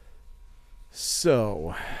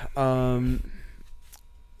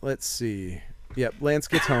 Let's see. Yep, Lance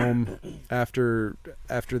gets home after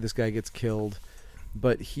this guy gets killed,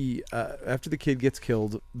 but he after the kid gets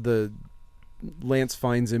killed, Lance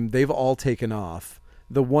finds him. They've all taken off.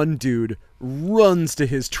 The one dude runs to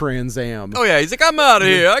his Trans Am. Oh yeah, he's like, "I'm out of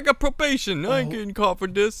here. I got probation. I ain't getting caught for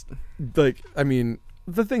this." Like,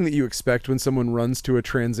 the thing that you expect when someone runs to a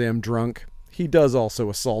Trans Am drunk, he does also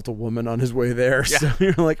assault a woman on his way there. Yeah. So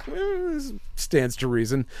you're like, this stands to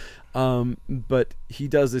reason. But he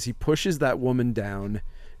does this. He pushes that woman down.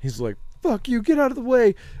 He's like, "Fuck you, get out of the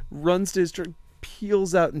way." Runs to his truck,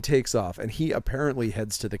 peels out and takes off. And he apparently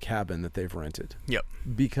heads to the cabin that they've rented. Yep.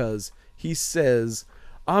 Because he says,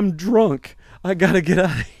 "I'm drunk. I gotta get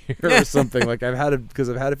out of here," or something. Like, I've had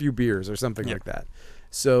a few beers or something like that.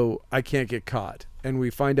 so I can't get caught. And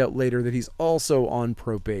we find out later that he's also on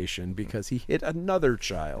probation because he hit another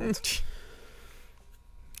child.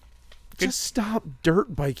 Just stop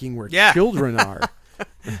dirt biking where children are.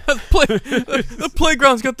 The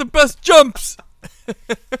playground's got the best jumps.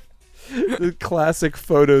 The classic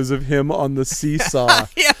photos of him on the seesaw.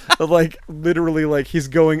 Like, literally, like, he's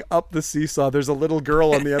going up the seesaw. There's a little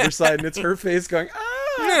girl on the other side, and it's her face going,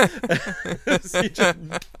 ah! He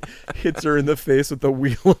just hits her in the face with the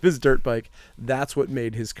wheel of his dirt bike. That's what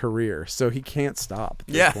made his career. So he can't stop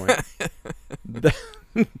at this point.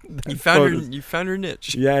 You found your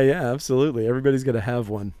niche. Yeah, absolutely. Everybody's got to have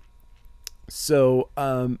one. So,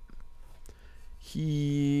 Lance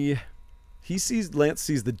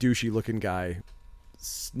sees the douchey looking guy,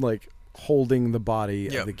 like, holding the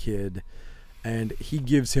body of the kid, and he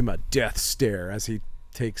gives him a death stare as he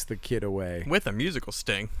takes the kid away with a musical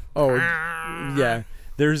sting. Oh, yeah.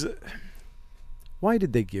 Why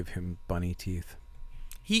did they give him bunny teeth?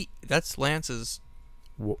 That's Lance's.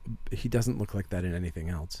 Well, he doesn't look like that in anything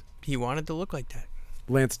else. He wanted to look like that.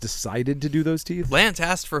 Lance decided to do those teeth? Lance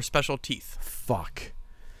asked for special teeth. Fuck.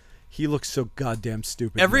 He looks so goddamn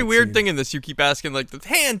stupid. Every weird thing in this, you keep asking, like, the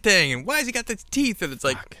hand thing, and why has he got the teeth? And it's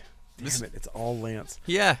like... Fuck. Damn it, it's all Lance.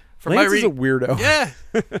 Yeah. Lance is a weirdo. Yeah.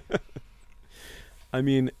 I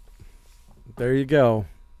mean, there you go.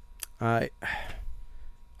 I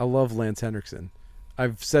love Lance Henriksen.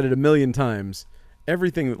 I've said it a million times.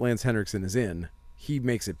 Everything that Lance Henriksen is in, he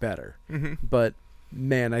makes it better. Mm-hmm. But,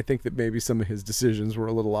 man, I think that maybe some of his decisions were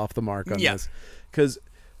a little off the mark on this. Because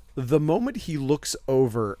the moment he looks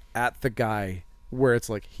over at the guy where it's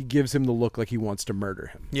like he gives him the look like he wants to murder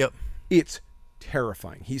him. Yep. It's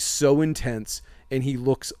terrifying. He's so intense, and he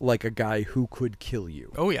looks like a guy who could kill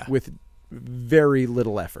you. Oh, yeah. With very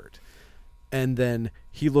little effort. And then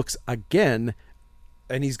he looks again,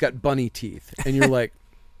 and he's got bunny teeth. And you're like,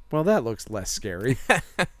 well, that looks less scary.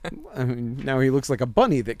 I mean, now he looks like a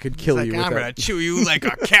bunny that could kill you. I'm going to chew you like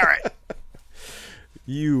a carrot.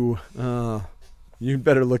 You'd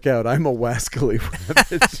better look out. I'm a wascally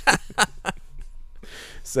rabbit,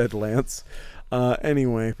 said Lance.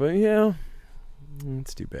 Anyway, but yeah,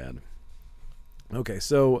 it's too bad. Okay,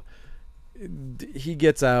 so he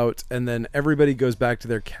gets out, and then everybody goes back to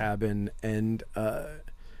their cabin, and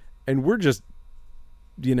we're just,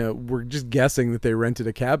 we're just guessing that they rented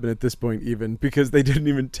a cabin at this point, even because they didn't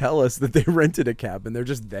even tell us that they rented a cabin. They're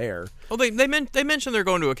just there. Well, they mentioned they're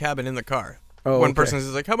going to a cabin in the car. Oh, one person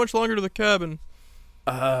is like, "How much longer to the cabin?"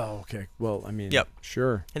 Oh, okay. Well, I mean,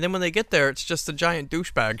 sure. And then when they get there, it's just a giant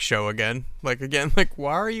douchebag show again. Like,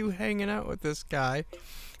 why are you hanging out with this guy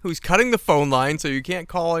who's cutting the phone line so you can't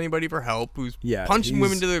call anybody for help, who's punching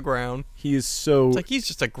women to the ground? He is so... It's like he's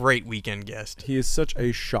just a great weekend guest. He is such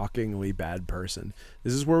a shockingly bad person.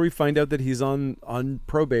 This is where we find out that he's on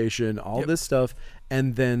probation, all this stuff,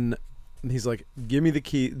 and then... he's like, give me the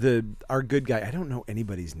key. Our good guy. I don't know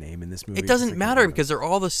anybody's name in this movie. It doesn't matter because they're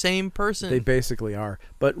all the same person. They basically are.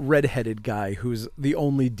 But redheaded guy, who's the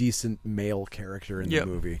only decent male character in the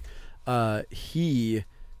movie, he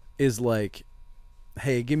is like,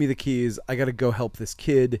 hey, give me the keys. I got to go help this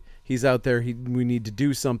kid. He's out there. We need to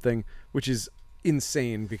do something, which is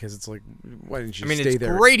insane because it's like, why didn't you stay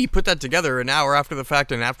there? It's great he put that together an hour after the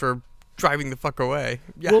fact and after driving the fuck away.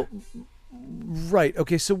 Yeah. Well, right.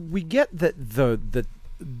 Okay, so we get that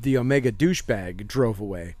the Omega douchebag drove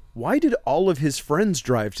away. Why did all of his friends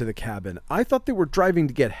drive to the cabin? I thought they were driving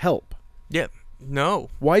to get help. Yeah. No.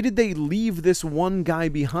 Why did they leave this one guy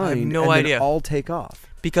behind I have no idea. Then all take off?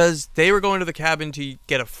 Because they were going to the cabin to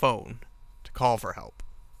get a phone to call for help.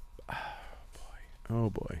 Oh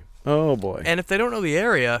boy. Oh boy. And if they don't know the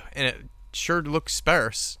area and it sure looks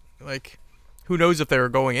sparse, like who knows if they were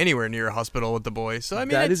going anywhere near a hospital with the boys. So, I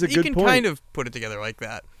mean, that is a good point. You can kind of put it together like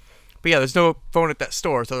that. But, yeah, there's no phone at that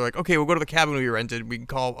store. So, they're like, okay, we'll go to the cabin we rented. We can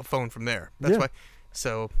call a phone from there. That's why.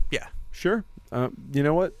 So, yeah. Sure. You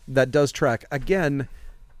know what? That does track. Again,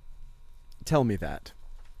 tell me that.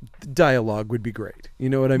 Dialogue would be great. You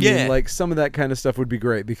know what I mean? Yeah. Like, some of that kind of stuff would be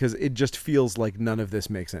great because it just feels like none of this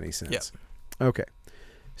makes any sense. Yeah. Okay.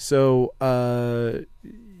 So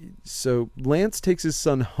Lance takes his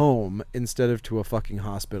son home instead of to a fucking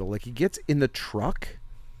hospital. Like, he gets in the truck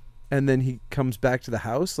and then he comes back to the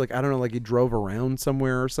house. Like, I don't know, like he drove around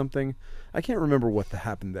somewhere or something. I can't remember what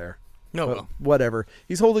happened there. No, well. Whatever.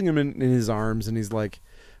 He's holding him in his arms and he's like,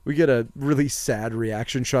 we get a really sad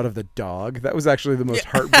reaction shot of the dog. That was actually the most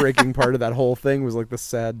heartbreaking part of that whole thing was like the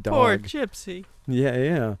sad dog. Poor Gypsy.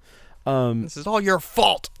 Yeah. This is all your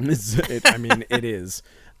fault. I mean, it is.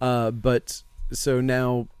 But so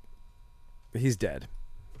now he's dead.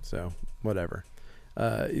 So whatever.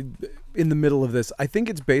 in the middle of this, I think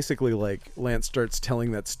it's basically like Lance starts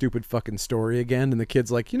telling that stupid fucking story again, and the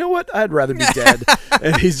kid's like, you know what? I'd rather be dead.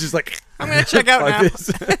 And he's just like, I'm gonna check out now.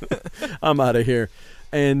 This. I'm out of here.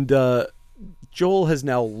 And Joel has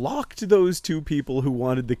now locked those two people who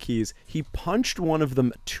wanted the keys. He punched one of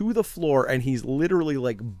them to the floor, and he's literally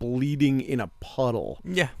like bleeding in a puddle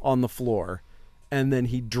on the floor. And then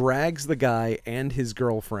he drags the guy and his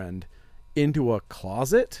girlfriend into a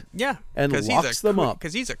closet and locks them up.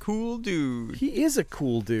 Because he's a cool dude. He is a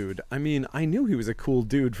cool dude. I mean, I knew he was a cool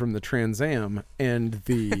dude from the Trans Am and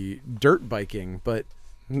the dirt biking, but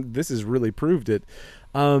this has really proved it.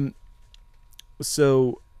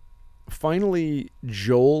 So finally,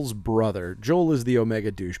 Joel's brother, Joel is the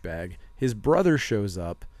Omega douchebag, his brother shows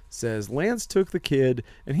up, says Lance took the kid,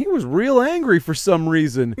 and he was real angry for some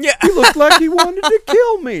reason. Yeah. He looked like he wanted to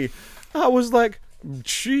kill me. I was like,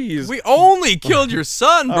 jeez. We only killed your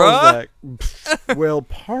son, bro. I was like, well,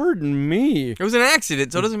 pardon me. It was an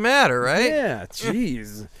accident, so it doesn't matter, right? Yeah,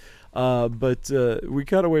 jeez. But we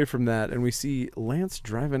cut away from that, and we see Lance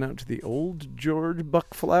driving out to the old George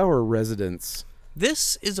Buckflower residence.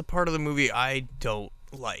 This is a part of the movie I don't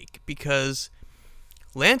like, because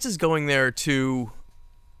Lance is going there to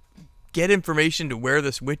get information to where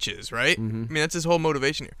this witch is, right? Mm-hmm. I mean, that's his whole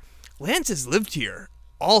motivation here. Lance has lived here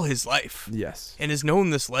all his life. Yes. And has known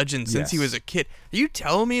this legend since he was a kid. Are you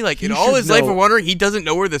telling me, like, He in all should his life know- of wondering, he doesn't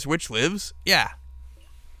know where this witch lives? Yeah.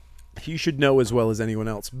 He should know as well as anyone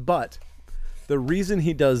else. But the reason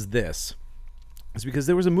he does this is because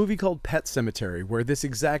there was a movie called Pet Sematary where this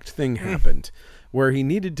exact thing happened, where he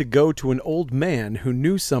needed to go to an old man who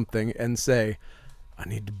knew something and say, I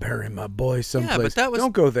need to bury my boy someplace. Yeah, but that was...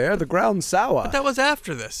 Don't go there. The ground's sour. But that was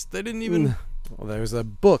after this. They didn't even... Well, there was a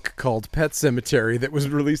book called Pet Sematary that was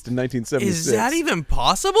released in 1976. Is that even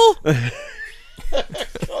possible?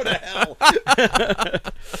 Go to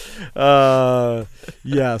hell.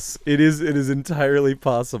 Yes, it is. It is entirely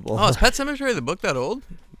possible. Oh, is Pet Sematary the book that old?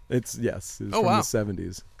 It's from the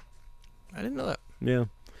 70s. I didn't know that. Yeah,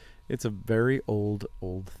 it's a very old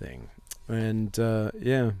thing, and a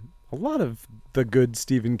lot of the good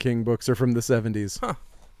Stephen King books are from the 70s. Huh.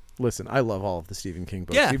 Listen, I love all of the Stephen King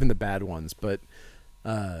books, Yeah. even the bad ones, but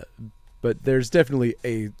there's definitely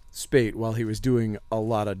a spate while he was doing a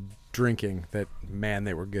lot of drinking that, man,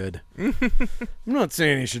 they were good. I'm not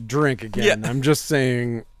saying he should drink again. Yeah. I'm just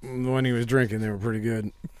saying when he was drinking, they were pretty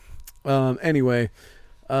good. Anyway,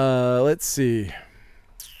 let's see.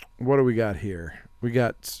 What do we got here? We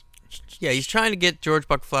got... Yeah, he's trying to get George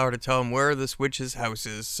Buckflower to tell him where this witch's house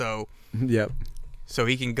is, so Yep. so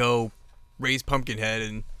he can go raise Pumpkinhead,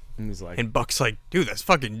 And he's like... and Buck's like, dude, that's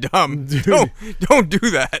fucking dumb. Dude. Don't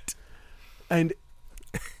do that. And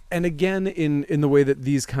again, in the way that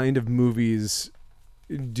these kind of movies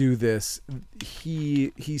do this,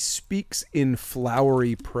 he speaks in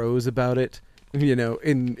flowery prose about it, you know,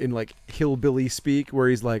 in like hillbilly speak, where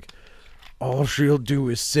he's like, all she'll do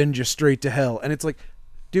is send you straight to hell. And it's like,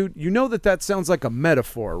 dude, you know that sounds like a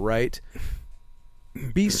metaphor, right?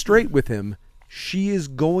 Be straight with him. She is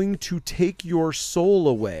going to take your soul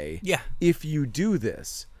away if you do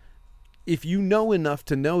this. If you know enough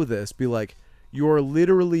to know this, be like, you're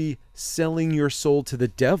literally selling your soul to the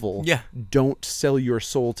devil. Yeah. Don't sell your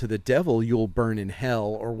soul to the devil. You'll burn in hell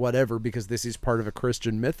or whatever, because this is part of a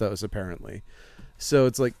Christian mythos, apparently. So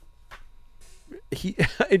it's like,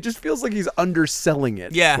 it just feels like he's underselling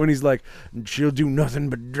it. Yeah. When he's like, she'll do nothing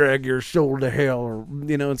but drag your soul to hell. Or,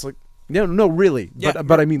 you know, it's like, no, really. Yeah,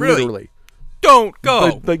 but I mean, really. literally. Don't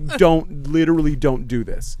go. But don't do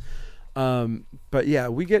this. But yeah,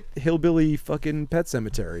 we get hillbilly fucking Pet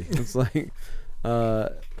Sematary. It's like,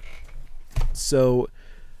 so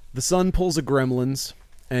the son pulls a Gremlins,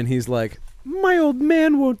 and he's like, my old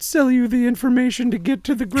man won't sell you the information to get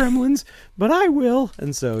to the Gremlins, but I will.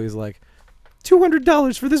 And so he's like,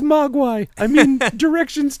 $200 for this mogwai. I mean,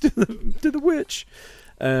 directions to the witch.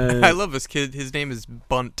 I love this kid. His name is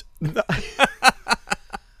Bunt.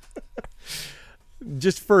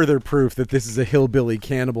 Just further proof that this is a hillbilly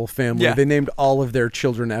cannibal family. Yeah. They named all of their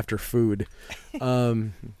children after food.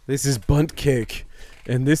 This is bunt cake,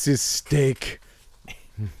 and this is steak.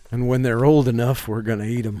 And when they're old enough, we're going to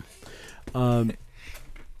eat them.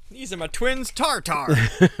 These are my twins, Tartar.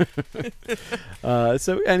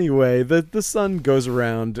 So anyway, the son goes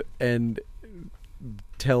around and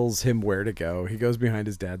tells him where to go. He goes behind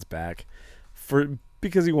his dad's back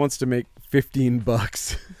because he wants to make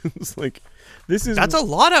 $15. It's like, that's a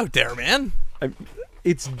lot out there, man.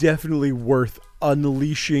 It's definitely worth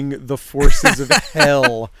unleashing the forces of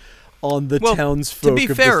hell on the townsfolk of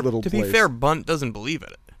this little place. To be fair, Bunt doesn't believe in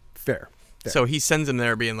it. Fair. So he sends him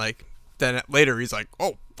there being like, then later he's like,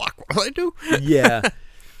 oh, fuck, what did I do? Yeah.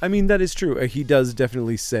 I mean, that is true. He does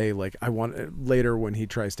definitely say, like, I want, later when he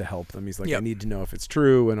tries to help them, he's like, I need to know if it's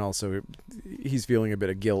true. And also he's feeling a bit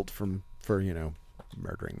of guilt for, you know,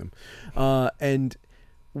 murdering them. And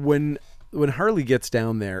when Harley gets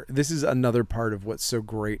down there, this is another part of what's so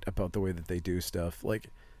great about the way that they do stuff. Like,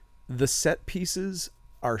 the set pieces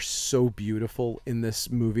are so beautiful in this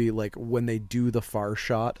movie. Like, when they do the far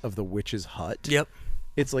shot of the witch's hut. Yep.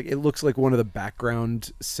 It's like, it looks like one of the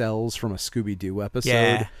background cells from a Scooby-Doo episode.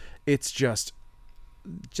 Yeah. It's just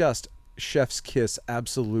chef's kiss,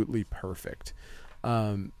 absolutely perfect.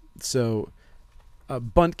 So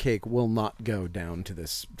Bunt Cake will not go down to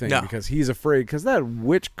this thing because he's afraid, because that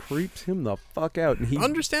witch creeps him the fuck out. And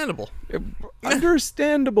Understandable.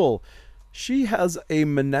 Understandable. She has a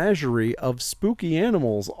menagerie of spooky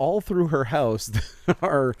animals all through her house that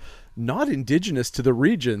are not indigenous to the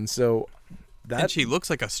region. So and she looks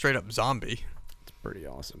like a straight up zombie. It's pretty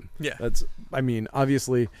awesome. Yeah. I mean,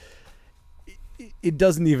 obviously, it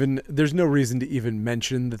doesn't even, there's no reason to even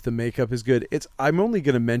mention that the makeup is good. I'm only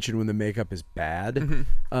going to mention when the makeup is bad,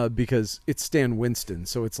 because it's Stan Winston.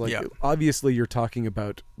 So it's like, obviously you're talking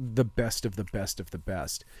about the best of the best of the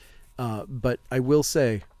best. But I will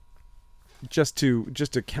say, just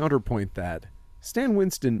to counterpoint that, Stan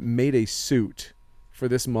Winston made a suit for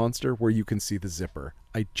this monster where you can see the zipper.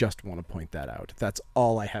 I just want to point that out. That's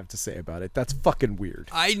all I have to say about it. That's fucking weird.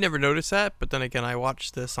 I never noticed that, but then again, I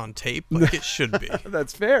watched this on tape like it should be.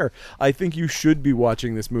 That's fair. I think you should be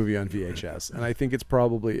watching this movie on VHS, and I think it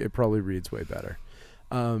probably reads way better.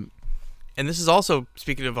 And this is also,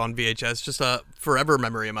 speaking of on VHS, just a forever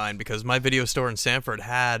memory of mine, because my video store in Sanford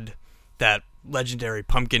had that legendary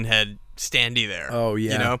Pumpkinhead standee there. Oh,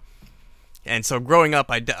 yeah. You know? And so growing up,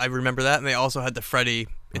 I remember that, and they also had the Freddy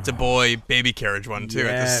It's a Boy baby carriage one, too,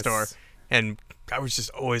 at this store. And I was just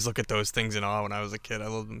always look at those things in awe when I was a kid. I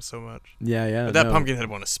loved them so much. Yeah, yeah. But that Pumpkinhead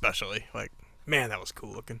one especially. Like, man, that was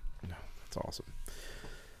cool looking. No, that's awesome.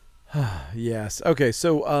 Yes. Okay,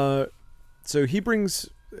 so he brings...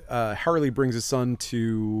 Harley brings his son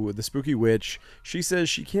to the spooky witch. She says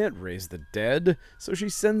she can't raise the dead, so she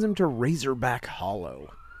sends him to Razorback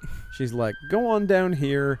Hollow. She's like, go on down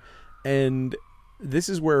here, and this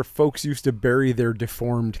is where folks used to bury their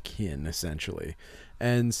deformed kin, essentially.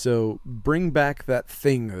 And so bring back that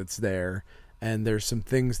thing that's there, and there's some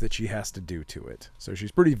things that she has to do to it. So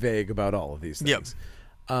she's pretty vague about all of these things.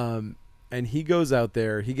 Yep. And he goes out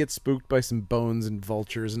there. He gets spooked by some bones and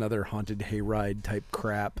vultures and other haunted hayride type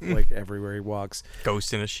crap, like everywhere he walks.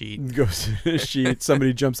 Ghost in a sheet. Ghost in a sheet.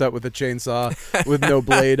 Somebody jumps out with a chainsaw with no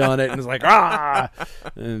blade on it and is like, ah!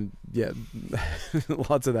 And yeah,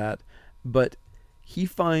 lots of that. But he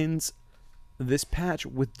finds this patch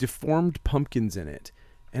with deformed pumpkins in it.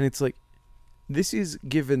 And it's like, this is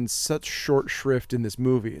given such short shrift in this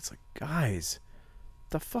movie. It's like, guys...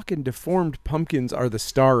 the fucking deformed pumpkins are the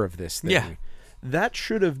star of this thing. Yeah. That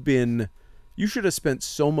should have been... you should have spent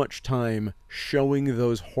so much time showing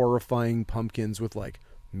those horrifying pumpkins with, like,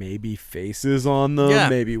 maybe faces on them,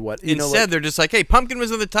 maybe what... Instead, they're just like, hey, pumpkin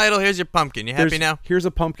was in the title, here's your pumpkin. You happy now? Here's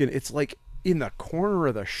a pumpkin. It's, like, in the corner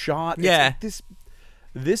of the shot. Yeah. It's like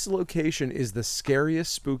this location is the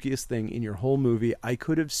scariest, spookiest thing in your whole movie. I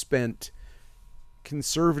could have spent...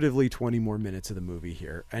 conservatively 20 more minutes of the movie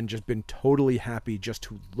here and just been totally happy just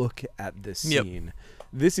to look at this scene. Yep.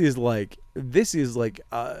 This is like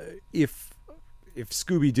if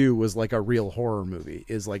Scooby-Doo was like a real horror movie,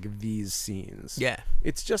 is like these scenes. Yeah.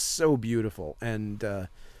 It's just so beautiful. And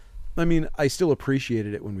I mean, I still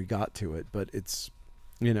appreciated it when we got to it, but it's,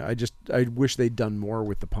 you know, I wish they'd done more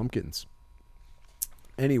with the pumpkins.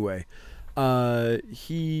 Anyway,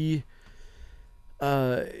 he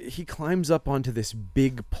climbs up onto this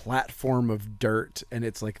big platform of dirt, and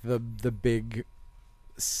it's like the big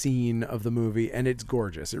scene of the movie, and it's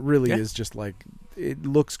gorgeous. It really is just like, it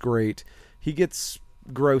looks great. He gets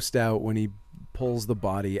grossed out when he pulls the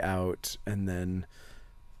body out, and then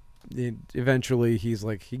eventually he's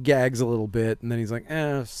like, he gags a little bit, and then he's like,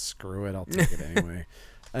 screw it, I'll take it anyway.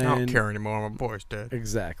 I don't care anymore. My boy's dead.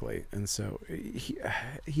 Exactly. And so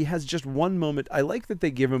he has just one moment. I like that they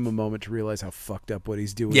give him a moment to realize how fucked up what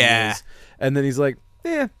he's doing is. And then he's like,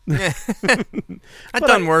 I've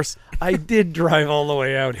done worse. I did drive all the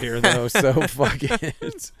way out here, though, so fuck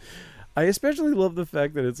it. I especially love the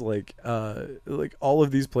fact that it's like all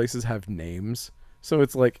of these places have names. So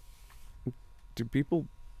it's like, do people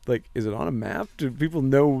like, is it on a map? Do people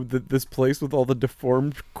know that this place with all the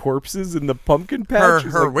deformed corpses in the pumpkin patch?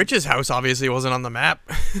 Her witch's house obviously wasn't on the map.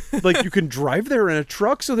 Like, you can drive there in a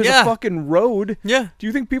truck, so there's a fucking road. Yeah. Do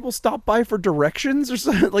you think people stop by for directions or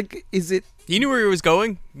something? Like, is it... He knew where he was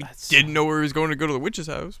going. He didn't know where he was going to go to the witch's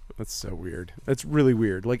house. That's so weird. That's really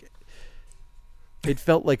weird. Like, it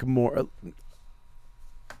felt like more...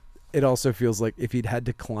 It also feels like if he'd had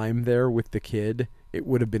to climb there with the kid, it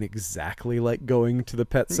would have been exactly like going to the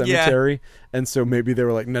pet cemetery. Yeah. And so maybe they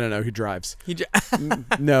were like, no, he drives.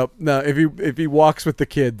 No, if he walks with the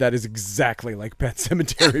kid, that is exactly like pet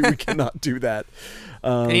cemetery. We cannot do that.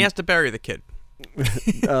 And he has to bury the kid.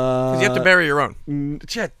 Because you have to bury your own.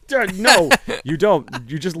 No, you don't.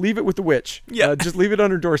 You just leave it with the witch. Yeah. Just leave it on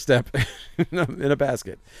her doorstep in a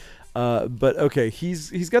basket. But okay,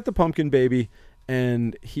 he's got the pumpkin baby,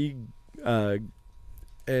 and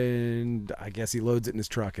and I guess he loads it in his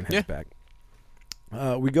truck and heads back.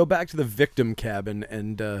 We go back to the victim cabin,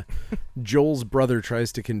 and Joel's brother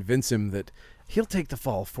tries to convince him that he'll take the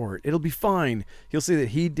fall for it. It'll be fine. He'll say that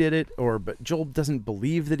he did it, but Joel doesn't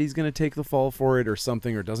believe that he's going to take the fall for it or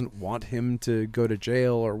something, or doesn't want him to go to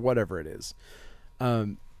jail or whatever it is.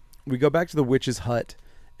 We go back to the witch's hut,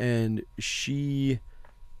 and she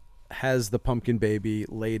has the pumpkin baby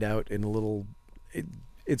laid out in a little...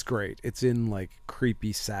 It's great. It's in like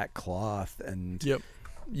creepy sackcloth, and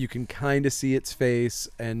you can kind of see its face,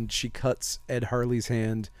 and she cuts Ed Harley's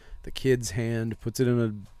hand, the kid's hand, puts it in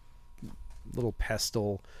a little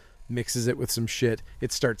pestle, mixes it with some shit.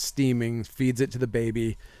 It starts steaming, feeds it to the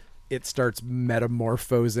baby. It starts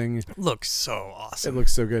metamorphosing. It looks so awesome. It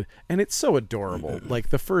looks so good. And it's so adorable. Like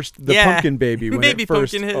the pumpkin baby. When Baby it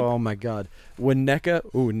first, Pumpkinhead. Oh my God. When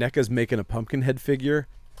NECA's making a Pumpkinhead figure.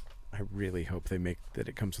 I really hope they make that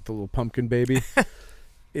it comes with a little pumpkin baby.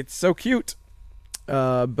 It's so cute.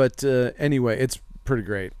 But anyway, it's pretty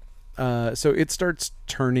great. So it starts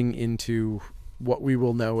turning into what we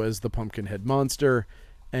will know as the Pumpkinhead monster.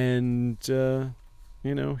 And,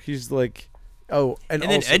 he's like... Oh, and then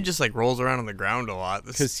also, Ed just like rolls around on the ground a lot.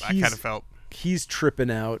 Because I kind of felt... He's tripping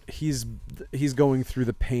out. He's going through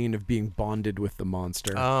the pain of being bonded with the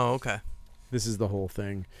monster. Oh, okay. This is the whole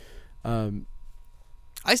thing.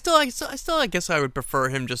 I guess I would prefer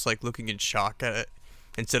him just like looking in shock at it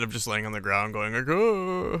instead of just laying on the ground going like,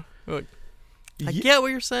 oh. Like, I get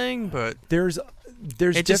what you're saying, but there's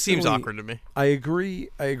it just seems awkward to me. I agree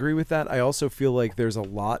with that. I also feel like there's a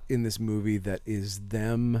lot in this movie that is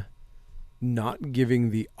them not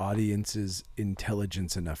giving the audience's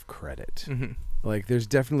intelligence enough credit. Mm-hmm. Like there's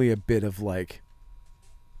definitely a bit of like,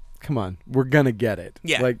 come on, we're gonna get it.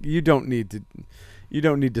 Yeah. Like you don't need to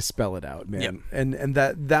spell it out, man. Yep. And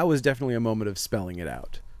that was definitely a moment of spelling it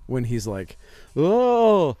out when he's like,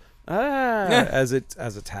 as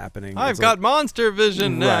it's happening. I've got monster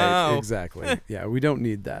vision now. Right, exactly. Yeah, we don't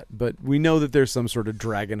need that, but we know that there's some sort of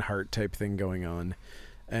dragon heart type thing going on,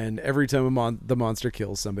 and every time the monster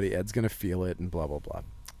kills somebody, Ed's gonna feel it, and blah blah blah.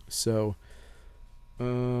 So,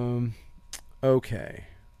 okay,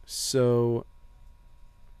 so.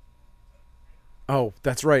 Oh,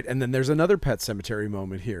 that's right. And then there's another Pet Cemetery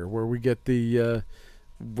moment here where we get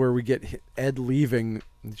Ed leaving.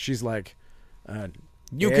 She's like,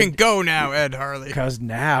 "You can go now, Ed Harley, because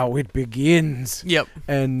now it begins." Yep.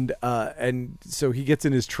 And so he gets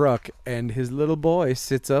in his truck, and his little boy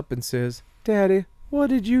sits up and says, "Daddy, what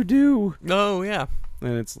did you do?" Oh yeah.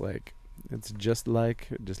 And it's just like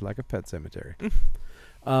a pet cemetery.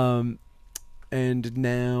 And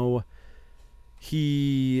now.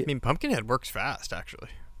 Pumpkinhead works fast, actually.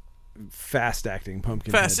 Fast acting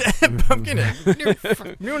Pumpkinhead.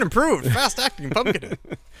 Pumpkinhead. New and improved. Fast acting Pumpkinhead.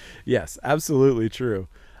 Yes, absolutely true.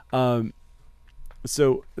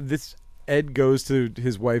 So this Ed goes to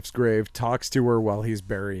his wife's grave, talks to her while he's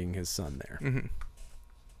burying his son there. Mm-hmm.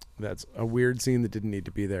 That's a weird scene that didn't need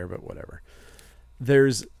to be there, but whatever.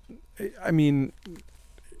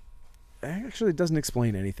 Actually, it doesn't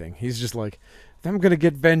explain anything. He's just like, I'm going to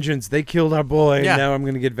get vengeance. They killed our boy. Yeah. Now I'm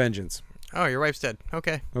going to get vengeance. Oh, your wife's dead.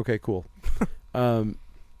 Okay. Okay, cool. And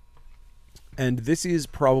this is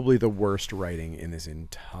probably the worst writing in this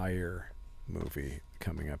entire movie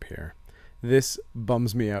coming up here. This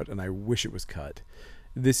bums me out, and I wish it was cut.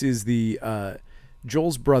 This is the...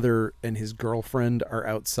 Joel's brother and his girlfriend are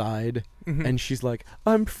outside, mm-hmm. and she's like,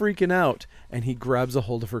 I'm freaking out. And he grabs a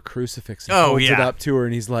hold of her crucifix and holds it up to her,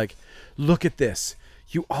 and he's like, look at this.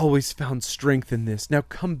 You always found strength in this. Now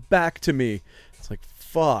come back to me. It's like,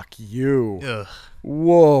 fuck you. Ugh.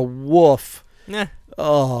 Whoa, woof. Nah.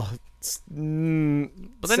 Oh,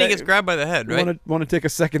 But then he gets grabbed by the head, right? Want to take a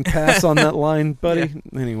second pass on that line, buddy?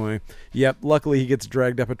 Yeah. Anyway, yep. Luckily, he gets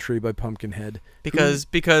dragged up a tree by Pumpkinhead.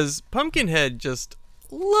 Because Pumpkinhead just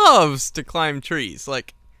loves to climb trees.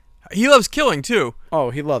 Like, he loves killing too. Oh,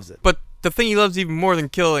 he loves it. But the thing he loves even more than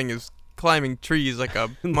killing is climbing trees like a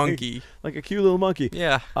monkey. like a cute little monkey.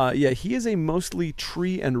 Yeah. Yeah, he is a mostly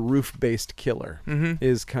tree and roof-based killer,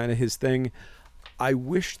 is kind of his thing. I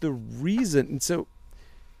wish the reason... So,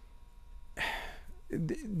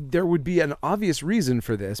 there would be an obvious reason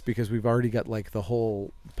for this, because we've already got, like, the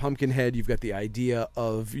whole Pumpkinhead. You've got the idea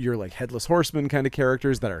of your, like, Headless Horseman kind of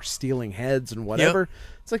characters that are stealing heads and whatever. Yep.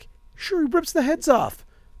 It's like, sure, he rips the heads off.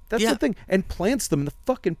 That's the thing. And plants them in the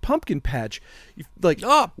fucking pumpkin patch.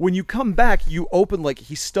 When you come back, you open, like,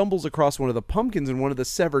 he stumbles across one of the pumpkins and one of the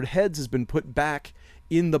severed heads has been put back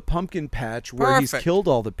in the pumpkin patch where he's killed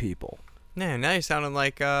all the people. Man, now you're sounding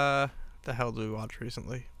like, the hell did we watch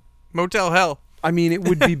recently? Motel Hell. I mean, it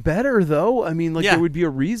would be better, though. I mean, like, there would be a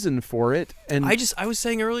reason for it. And I was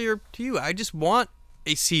saying earlier to you, I just want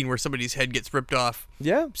a scene where somebody's head gets ripped off.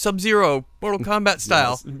 Yeah. Sub-Zero, Mortal Kombat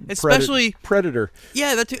style. Yes. Especially... Predator.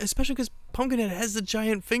 Yeah, that too, especially because Pumpkinhead has the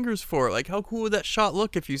giant fingers for it. Like, how cool would that shot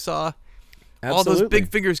look if you saw all those big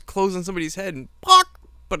fingers close on somebody's head and pop?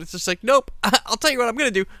 But it's just like, nope, I'll tell you what I'm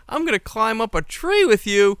going to do. I'm going to climb up a tree with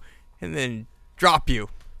you and then drop you.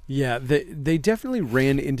 Yeah, they definitely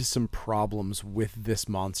ran into some problems with this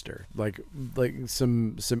monster, like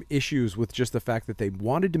some issues with just the fact that they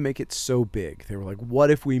wanted to make it so big. They were like,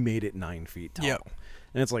 "What if we made it 9 feet tall?" Yep.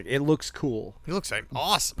 And it's like, it looks cool. It looks like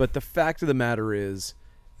awesome. But the fact of the matter is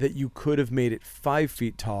that you could have made it 5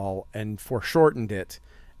 feet tall and foreshortened it,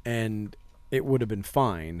 and it would have been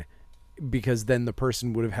fine, because then the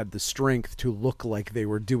person would have had the strength to look like they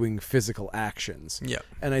were doing physical actions. Yeah.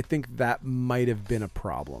 And I think that might have been a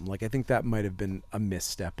problem. Like, I think that might have been a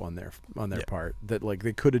misstep on their part. That, like,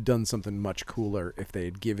 they could have done something much cooler if they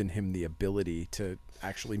had given him the ability to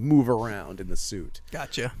actually move around in the suit.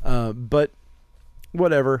 Gotcha. But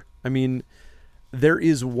whatever. I mean, there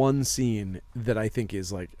is one scene that I think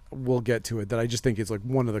is, like, we'll get to it, that I just think is, like,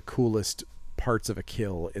 one of the coolest parts of a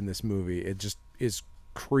kill in this movie. It just is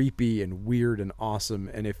creepy and weird and awesome,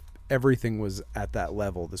 and if everything was at that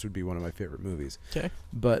level, this would be one of my favorite movies. Okay.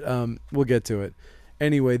 But we'll get to it.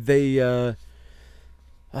 Anyway, they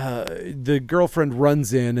the girlfriend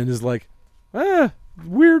runs in and is like,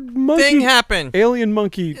 weird monkey thing happened, alien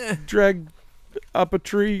monkey dragged up a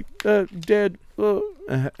tree, dead,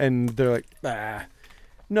 and they're like,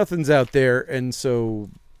 nothing's out there. And so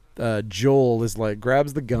Joel is like,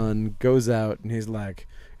 grabs the gun, goes out, and he's like,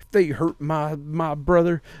 they hurt my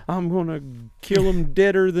brother, I'm gonna kill him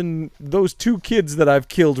deader than those 2 kids that I've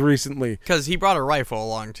killed recently. Because he brought a rifle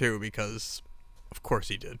along too, because of course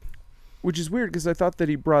he did. Which is weird, because I thought that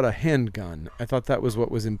he brought a handgun. I thought that was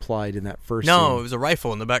what was implied in that first No, scene. it was a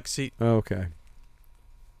rifle in the back seat. Oh, okay.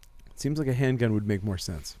 Seems like a handgun would make more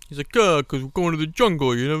sense. He's like, because we're going to the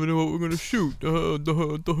jungle, you never know what we're gonna shoot.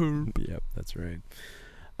 Yep, that's right.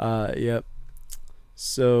 Yep.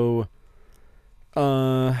 So...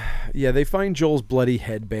 they find Joel's bloody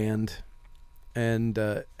headband, and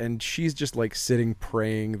she's just like sitting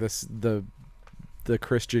praying. The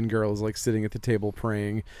Christian girl is like sitting at the table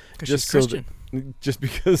praying, just so Christian. Just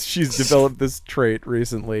because she's developed this trait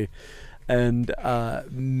recently, and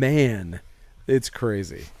man, it's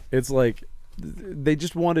crazy. It's like they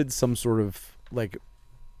just wanted some sort of like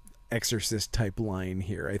Exorcist type line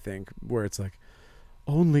here, I think, where it's like,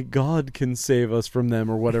 only God can save us from them,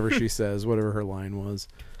 or whatever she says, whatever her line was.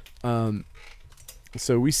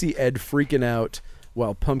 So we see Ed freaking out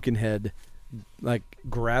while Pumpkinhead like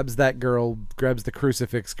grabs the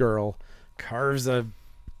crucifix girl, carves a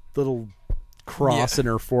little cross in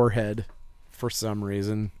her forehead for some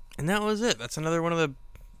reason. And that was it. That's another one of the...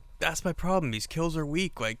 That's my problem. These kills are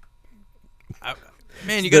weak. Like,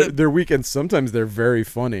 man, they're weak, and sometimes they're very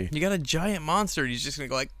funny. You got a giant monster, and he's just gonna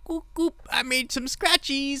go like, goop, goop, I made some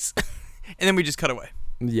scratchies. And then we just cut away.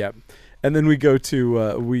 Yeah. And then we go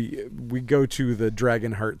to we go to the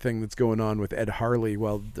dragon heart thing that's going on with Ed Harley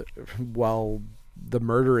while the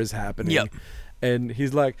murder is happening. Yep. And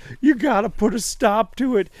he's like, you gotta put a stop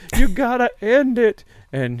to it. You gotta end it.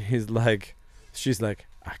 And she's like,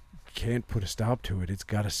 I can't put a stop to it. It's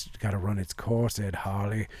gotta run its course, Ed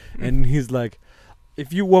Harley. And he's like,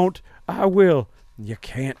 if you won't, I will. You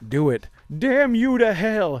can't do it. Damn you to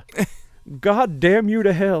hell. God damn you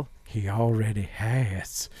to hell. He already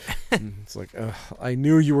has. It's like, ugh, I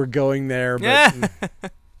knew you were going there, but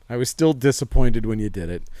I was still disappointed when you did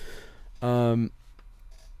it.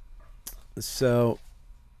 So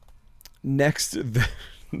next,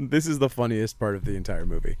 this is the funniest part of the entire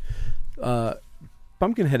movie.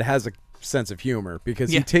 Pumpkinhead has a sense of humor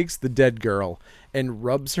because he takes the dead girl and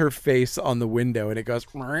rubs her face on the window, and it goes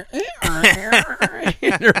and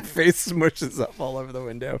her face smushes up all over the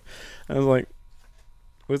window. I was like,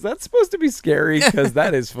 was that supposed to be scary? Because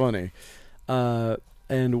that is funny.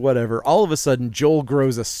 And whatever. All of a sudden, Joel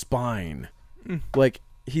grows a spine. Like,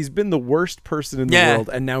 he's been the worst person in the world,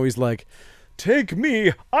 and now he's like, take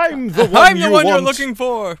me. I'm the one you're looking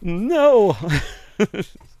for. No.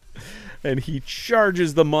 And he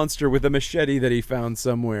charges the monster with a machete that he found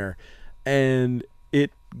somewhere. And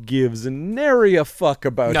it gives nary a fuck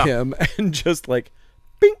about him. And just like,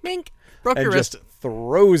 bink, bink. Broke your wrist. Just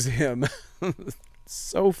throws him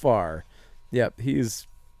so far. Yep, he's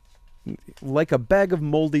like a bag of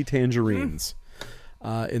moldy tangerines,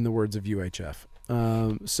 in the words of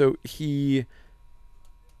UHF. So he...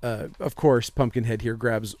 of course, Pumpkinhead here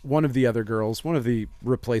grabs one of the other girls, one of the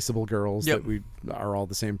replaceable girls that we are all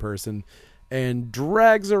the same person, and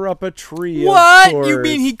drags her up a tree. What? You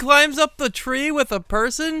mean he climbs up the tree with a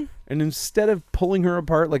person? And instead of pulling her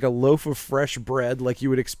apart like a loaf of fresh bread, like you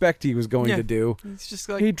would expect he was going to do, he's just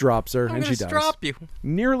like, he drops her and she dies. Drop you.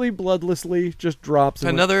 Nearly bloodlessly, just drops.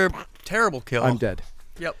 Another terrible kill. I'm dead.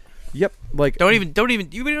 Yep. Like you don't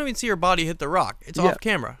even see her body hit the rock. It's off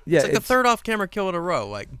camera. Yeah, it's like the third off camera kill in a row.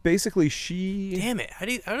 Like basically she. Damn it!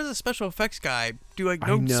 How does a special effects guy do like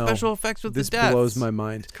no special effects with the deaths? This blows my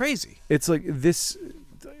mind. It's crazy. It's like this.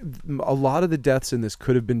 A lot of the deaths in this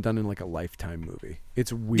could have been done in like a Lifetime movie.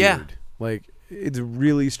 It's weird. Yeah. Like it's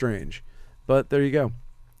really strange, but there you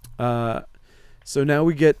go. So now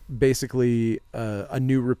we get basically a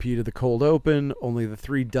new repeat of the cold open, only the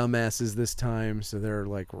three dumbasses this time. So they're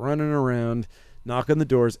like running around, knocking the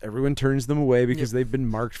doors. Everyone turns them away because they've been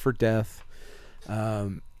marked for death.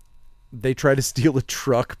 They try to steal a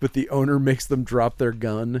truck, but the owner makes them drop their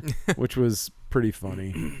gun, which was pretty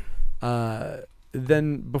funny.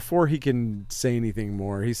 Then before he can say anything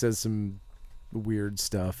more, he says some weird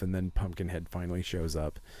stuff, and then Pumpkinhead finally shows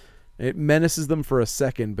up. It menaces them for a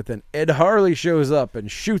second, but then Ed Harley shows up and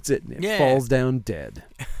shoots it, and it falls down dead.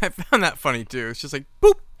 I found that funny, too. It's just like,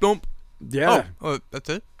 boop, boom. Yeah. Oh, that's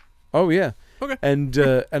it? Oh, yeah. Okay. And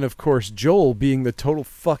of course, Joel, being the total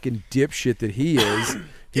fucking dipshit that he is,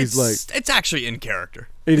 he's it's actually in character.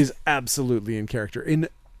 It is absolutely in character.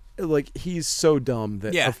 He's so dumb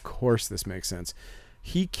that, of course, this makes sense.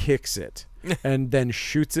 He kicks it and then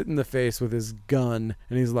shoots it in the face with his gun,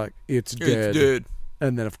 and he's like, it's dead. It's dead.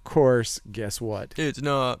 And then, of course, guess what? It's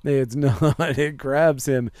not. It's not. It grabs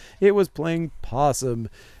him. It was playing possum,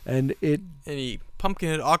 and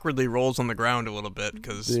Pumpkinhead awkwardly rolls on the ground a little bit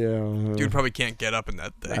because dude probably can't get up in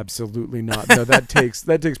that thing. Absolutely not. No, that takes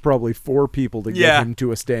probably 4 people to get him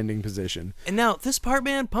to a standing position. And now this part,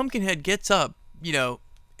 man, Pumpkinhead gets up,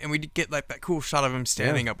 and we get like that cool shot of him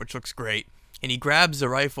standing up, which looks great. And he grabs the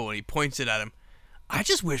rifle and he points it at him. I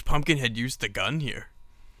just wish Pumpkinhead used the gun here.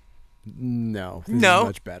 No, this is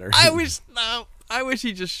much better. I wish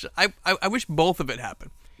he just. I wish both of it happened.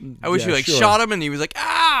 I wish he shot him and he was like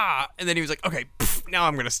and then he was like, okay, now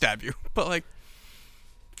I'm gonna stab you. But like,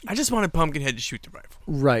 I just wanted Pumpkinhead to shoot the rifle.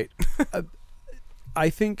 Right. I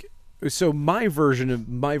think so. My version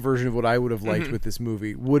of what I would have liked with this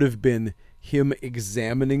movie would have been him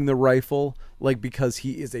examining the rifle, like, because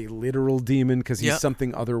he is a literal demon, because he's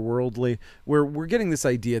something otherworldly. Where we're getting this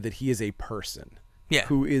idea that he is a person. Yeah.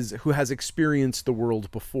 Who has experienced the world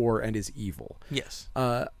before and is evil. Yes.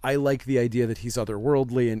 I like the idea that he's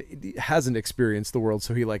otherworldly and hasn't experienced the world,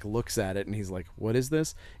 so he like looks at it and he's like, "What is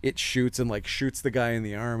this?" It shoots and like shoots the guy in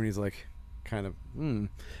the arm, and he's like, kind of, and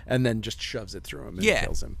then just shoves it through him and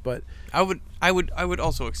kills him. But I would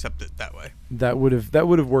also accept it that way. That would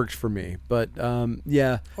have worked for me. But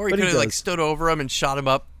yeah. Or he could have like stood over him and shot him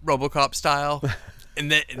up RoboCop style, and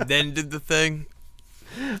then did the thing.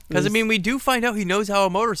 Because, I mean, we do find out he knows how a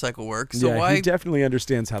motorcycle works. So why? He definitely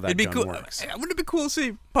understands how that gun works. Wouldn't it be cool to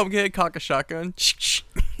see Pumpkinhead cock a shotgun?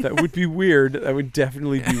 That would be weird. That would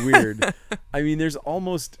definitely be weird. I mean, there's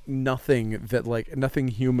almost nothing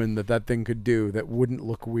human that thing could do that wouldn't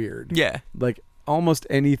look weird. Yeah. Like, almost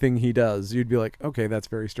anything he does, you'd be like, okay, that's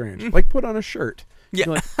very strange. Like, put on a shirt. Yeah.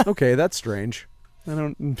 You're like, okay, that's strange.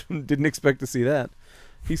 Didn't expect to see that.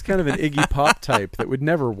 He's kind of an Iggy Pop type that would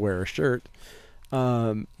never wear a shirt.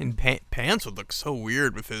 And pants would look so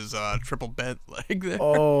weird with his triple bent leg there.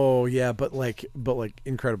 Oh yeah, but like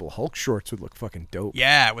Incredible Hulk shorts would look fucking dope.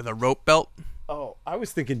 Yeah, with a rope belt. Oh, I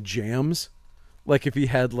was thinking jams, like if he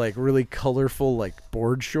had like really colorful like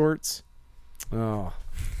board shorts. Oh,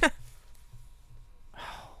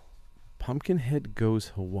 Pumpkinhead Goes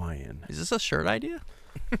Hawaiian. Is this a shirt idea?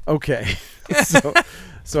 Okay.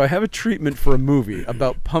 So I have a treatment for a movie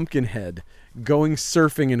about Pumpkinhead going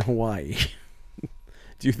surfing in Hawaii.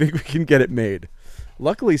 Do you think we can get it made?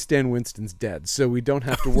 Luckily, Stan Winston's dead, so we don't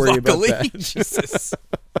have to worry about that. Jesus.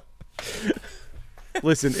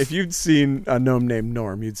 Listen, if you'd seen a gnome named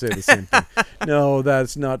Norm, you'd say the same thing. No,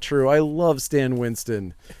 that's not true. I love Stan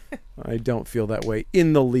Winston. I don't feel that way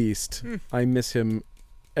in the least. I miss him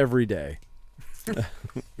every day.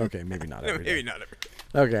 Okay, maybe not every day. Maybe not every day.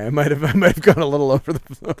 Okay, I might have gone a little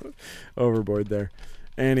overboard there.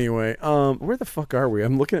 Anyway, where the fuck are we?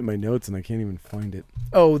 I'm looking at my notes and I can't even find it.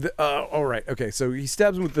 Oh, all right. Okay, so he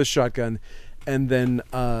stabs him with the shotgun, and then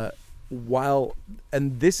and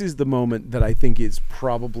this is the moment that I think is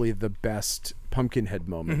probably the best Pumpkinhead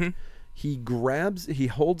moment. Mm-hmm. He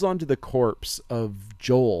holds onto the corpse of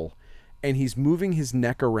Joel, and he's moving his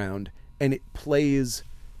neck around, and it plays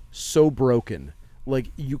so broken.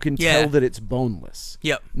 Like, you can tell that it's boneless.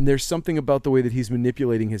 Yep. And there's something about the way that he's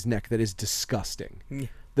manipulating his neck that is disgusting. Yeah.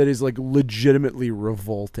 That is, like, legitimately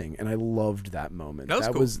revolting, and I loved that moment. That was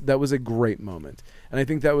cool. That was a great moment. And I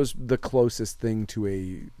think that was the closest thing to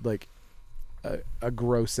a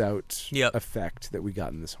gross out effect that we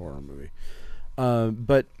got in this horror movie.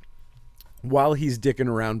 But while he's dicking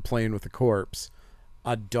around playing with the corpse,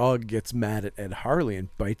 a dog gets mad at Ed Harley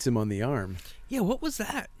and bites him on the arm. Yeah, what was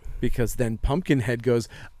that? Because then Pumpkinhead goes,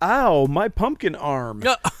 "Ow, my pumpkin arm!"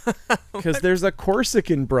 Because there's a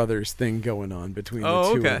Corsican Brothers thing going on between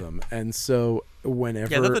the two of them, and so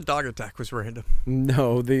whenever the dog attack was random.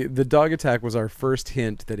 No, the dog attack was our first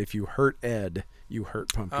hint that if you hurt Ed, you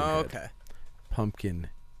hurt Pumpkinhead. Oh, okay. Pumpkin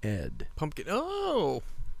Ed. Pumpkin. Oh.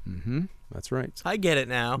 Mm-hmm. That's right. I get it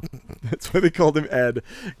now. That's why they called him Ed,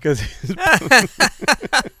 because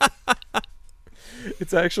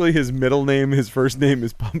it's actually his middle name. His first name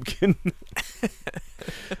is Pumpkin.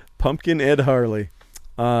 Pumpkin Ed Harley.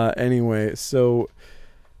 Anyway, so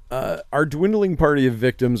our dwindling party of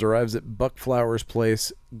victims arrives at Buck Flowers'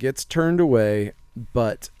 place, gets turned away,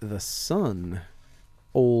 but the son,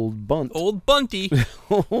 Old Bunt. Old Bunty.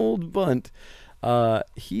 Old Bunt.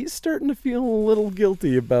 He's starting to feel a little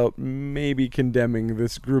guilty about maybe condemning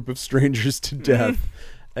this group of strangers to death.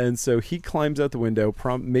 And so he climbs out the window,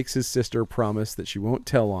 makes his sister promise that she won't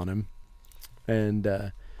tell on him,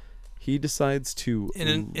 and he decides to...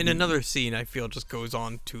 In another scene, I feel just goes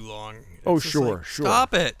on too long. Sure.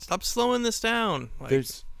 Stop it. Stop slowing this down. Literally...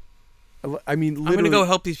 I'm going to go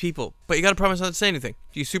help these people, but you got to promise not to say anything.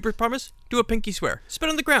 Do you super promise? Do a pinky swear. Spit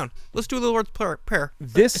on the ground. Let's do the Lord's Prayer.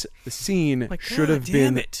 This scene should have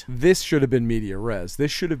been... This should have been media res.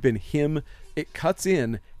 This should have been him... It cuts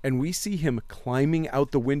in, and we see him climbing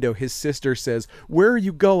out the window. His sister says, "Where are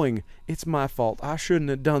you going?" "It's my fault. I shouldn't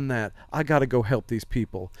have done that. I got to go help these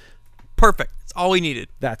people." Perfect. That's all we needed.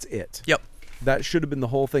 That's it. Yep. That should have been the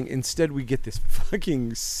whole thing. Instead, we get this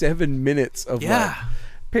fucking 7 minutes of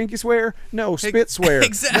pinky swear? No, spit swear.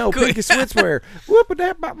 Exactly. No, pinky spit swear.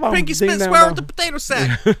 Pinky spit swear with the potato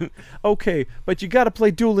sack. Okay, but you got to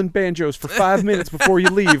play dueling banjos for 5 minutes before you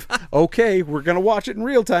leave. Okay, we're going to watch it in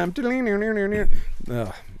real time.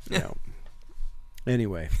 No.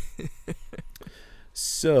 Anyway.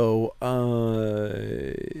 So,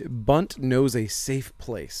 Bunt knows a safe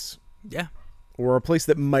place. Yeah. Or a place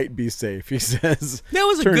that might be safe, he says. It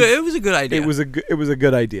was a good idea. It was a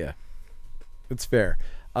good idea. It's fair.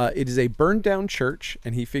 It is a burned down church,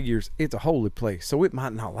 and he figures it's a holy place, so it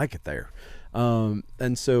might not like it there.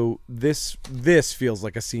 And so this feels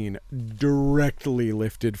like a scene directly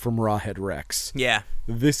lifted from Rawhead Rex. Yeah.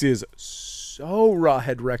 This is so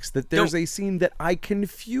Rawhead Rex that there's a scene that I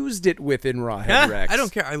confused it with in Rawhead Rex. I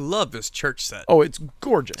don't care. I love this church set. Oh, it's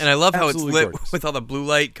gorgeous. And I love how it's lit gorgeous. With all the blue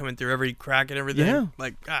light coming through every crack and everything.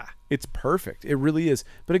 Yeah. It's perfect. It really is.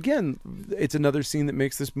 But again, it's another scene that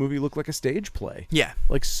makes this movie look like a stage play. Yeah.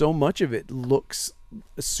 Like, so much of it looks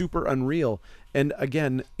super unreal. And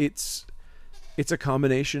again, it's a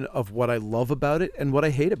combination of what I love about it and what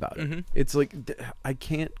I hate about it. Mm-hmm. It's like, I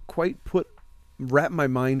can't quite wrap my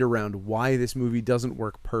mind around why this movie doesn't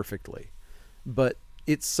work perfectly. But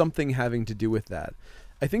it's something having to do with that.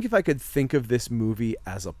 I think if I could think of this movie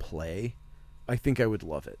as a play, I think I would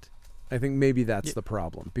love it. I think maybe that's the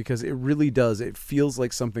problem, because it really does. It feels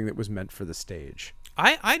like something that was meant for the stage.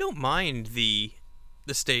 I don't mind the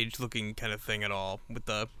stage looking kind of thing at all with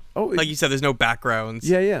the like you said, there's no backgrounds.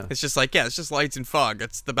 Yeah. It's just like it's just lights and fog.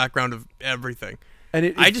 That's the background of everything.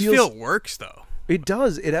 And I just feel it works though. It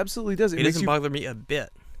does. It absolutely does. It doesn't bother me a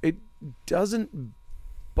bit. It doesn't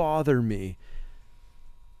bother me.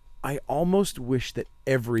 I almost wish that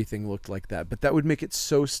everything looked like that, but that would make it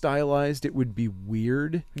so stylized it would be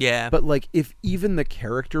weird. Yeah. But like if even the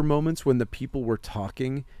character moments when the people were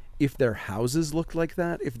talking, if their houses looked like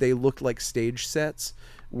that, if they looked like stage sets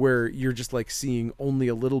where you're just like seeing only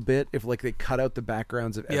a little bit, if like they cut out the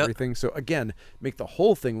backgrounds of everything. So again, make the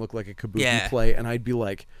whole thing look like a kabuki play, and I'd be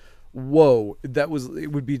like, whoa,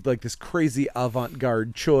 it would be like this crazy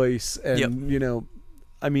avant-garde choice. And you know,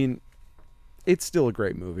 I mean, it's still a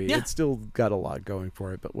great movie. It's still got a lot going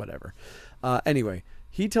for it, but whatever. Anyway,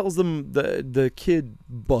 he tells them the kid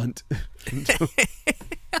Bunt.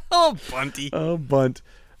 Oh, Bunty. Oh, Bunt.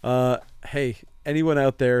 Hey, anyone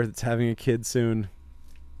out there that's having a kid soon,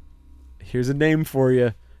 here's a name for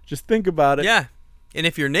you. Just think about it. Yeah. And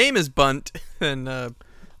if your name is Bunt, then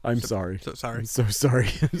I'm sorry. So sorry. I'm so sorry.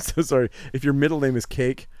 I'm so sorry. If your middle name is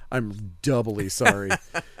Cake, I'm doubly sorry.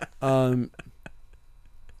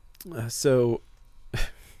 So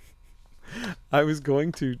I was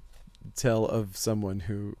going to tell of someone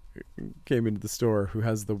who came into the store who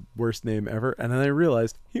has the worst name ever, and then I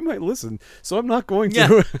realized he might listen, so I'm not going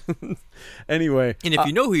to. Anyway, and if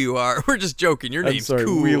you know who you are, we're just joking. Your name's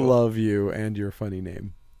cool. We love you and your funny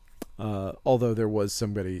name. Although there was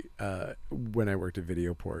somebody when I worked at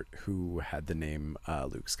Videoport who had the name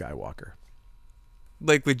Luke Skywalker.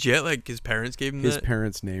 Like legit, like his parents gave him his that?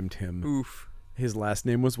 Parents named him. Oof. His last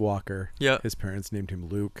name was Walker. Yeah. His parents named him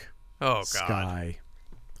Luke. Oh, God. Sky.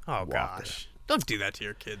 Oh, Walker. gosh. Don't do that to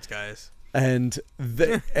your kids, guys. And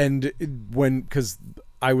because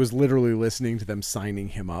I was literally listening to them signing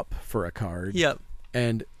him up for a card. Yep.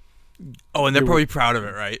 And they're probably proud of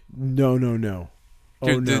it, right? No.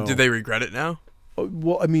 Do they regret it now?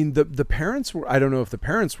 Well, I mean, the parents were. I don't know if the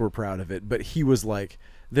parents were proud of it, but he was like,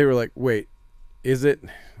 they were like, "Wait, is it?"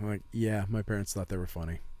 I'm like, yeah, my parents thought they were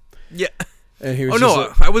funny. Yeah. And he was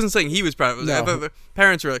I wasn't saying he was proud of it. No. I thought the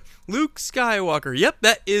parents were like, Luke Skywalker. Yep,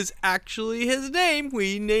 that is actually his name.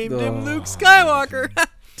 We named him Luke Skywalker.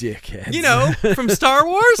 Dickheads. You know, from Star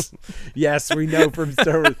Wars? Yes, we know from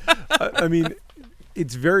Star Wars. I mean,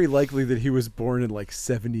 it's very likely that he was born in like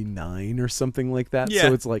 79 or something like that. Yeah.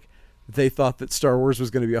 So it's like they thought that Star Wars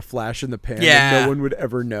was going to be a flash in the pan Yeah. and no one would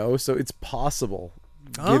ever know. So it's possible,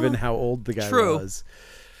 given how old the guy was.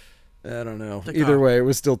 I don't know. Like, Either way, it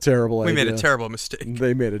was still terrible. We made a terrible mistake.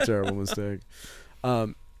 They made a terrible mistake.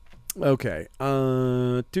 Okay.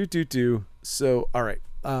 So, all right.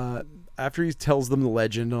 After he tells them the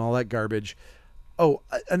legend and all that garbage. Oh,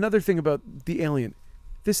 another thing about the alien.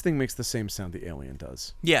 This thing makes the same sound the alien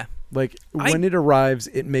does. Yeah. Like, when it arrives,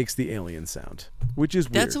 it makes the alien sound, which is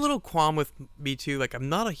weird. That's a little qualm with me, too. Like, I'm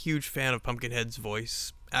not a huge fan of Pumpkinhead's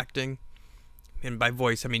voice acting. And by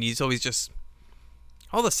voice, I mean he's always just...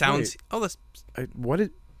 all the sounds...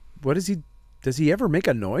 What is he... Does he ever make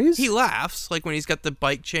a noise? He laughs, like when he's got the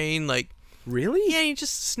bike chain, like... Really? Yeah, he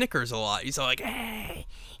just snickers a lot. He's all like, hey.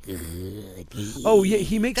 Oh, yeah,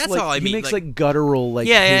 he makes That's like... all I he mean, makes like- like guttural, like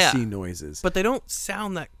hissy noises. But they don't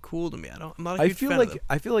sound that cool to me. I'm not a huge fan of them.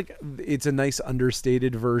 I feel like it's a nice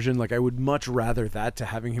understated version. Like I would much rather that to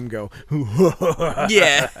having him go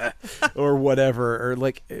Yeah. or whatever,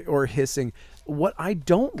 or hissing. What I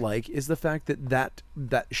don't like is the fact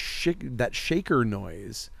that shaker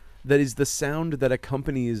noise that is the sound that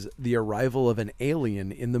accompanies the arrival of an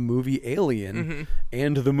alien in the movie Alien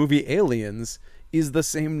and the movie Aliens is the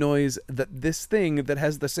same noise that this thing that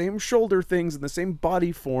has the same shoulder things and the same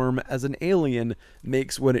body form as an alien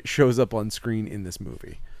makes when it shows up on screen in this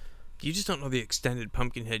movie. You just don't know the extended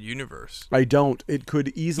Pumpkinhead universe. I don't. It could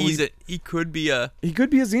easily... He could be a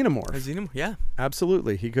xenomorph. A xenomorph, yeah.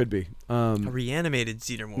 Absolutely, he could be. A reanimated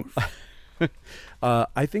xenomorph.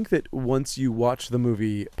 I think that once you watch the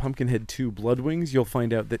movie Pumpkinhead 2 Blood Wings, you'll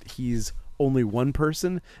find out that he's only one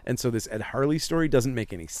person, and so this Ed Harley story doesn't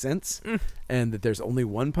make any sense, and that there's only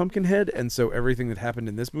one Pumpkinhead, and so everything that happened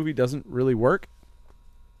in this movie doesn't really work.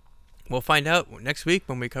 We'll find out next week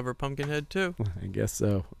when we cover Pumpkinhead 2. I guess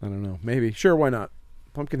so. I don't know. Maybe. Sure, why not?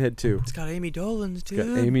 Pumpkinhead 2. It's got Amy Dolenz, dude. It's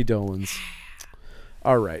got Amy Dolenz.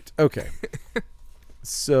 All right. Okay.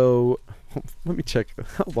 So, let me check.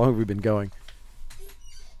 How long have we been going?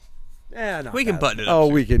 We can button it up. Oh,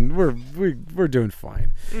 we can. We're doing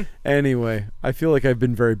fine. Anyway, I feel like I've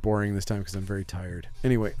been very boring this time because I'm very tired.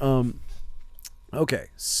 Anyway, okay.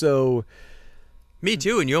 So, me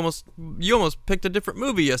too. And you almost picked a different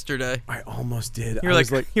movie yesterday. I almost did. You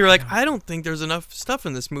were like, I don't think there's enough stuff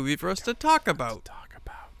in this movie for us to talk about.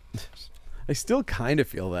 I still kind of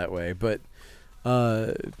feel that way, but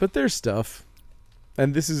there's stuff.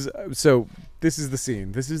 And this is the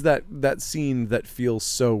scene. This is that scene that feels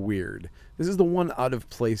so weird. This is the one out of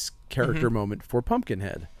place character moment for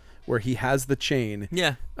Pumpkinhead, where he has the chain.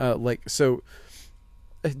 Yeah. So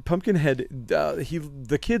Pumpkinhead,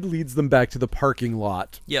 the kid leads them back to the parking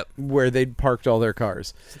lot. Yep. Where they'd parked all their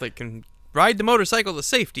cars. So they can ride the motorcycle to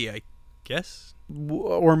safety, I guess.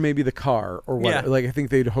 Or maybe the car, or what? Yeah. Like, I think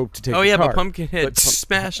they'd hope to take. Oh the yeah, car. but Pumpkinhead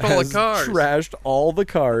smashed all the cars. Trashed all the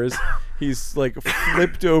cars. He's like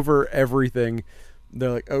flipped over everything.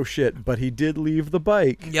 They're like, oh shit! But he did leave the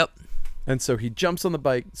bike. Yep. And so he jumps on the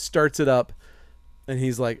bike, starts it up, and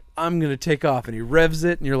he's like, I'm gonna take off. And he revs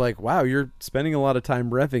it, and you're like, wow, you're spending a lot of time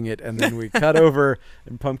revving it. And then we cut over,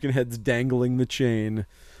 and Pumpkinhead's dangling the chain,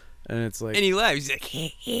 and it's like, and he laughs. He's like,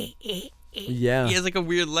 yeah. He has like a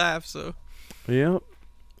weird laugh. So. Yep.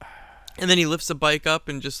 And then he lifts the bike up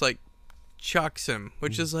and just like chucks him,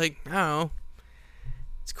 which is like, I don't know.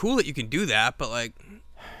 It's cool that you can do that, but like,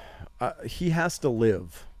 he has to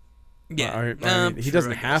live. yeah, I mean, he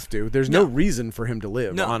doesn't have to. There's no reason for him to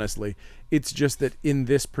live. No. Honestly, it's just that in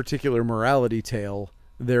this particular morality tale,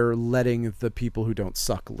 they're letting the people who don't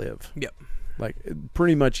suck live. Yep. Like,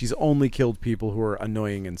 pretty much, he's only killed people who are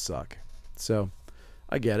annoying and suck. So,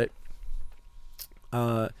 I get it.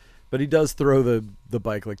 But he does throw the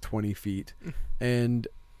bike like 20 feet. And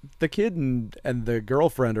the kid and the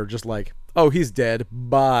girlfriend are just like, oh, he's dead.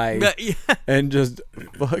 Bye. Yeah. And just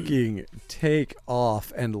fucking take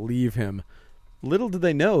off and leave him. Little did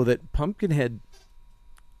they know that Pumpkinhead,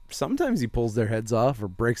 sometimes he pulls their heads off or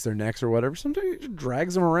breaks their necks or whatever. Sometimes he just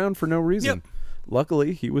drags them around for no reason. Yep.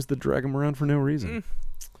 Luckily, he was the drag them around for no reason.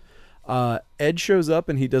 Ed shows up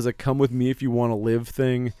and he does a come with me if you want to live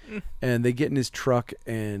thing, and they get in his truck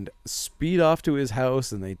and speed off to his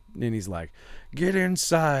house, and he's like, get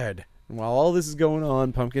inside. And while all this is going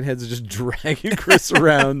on, Pumpkinhead's just dragging Chris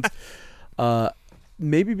around,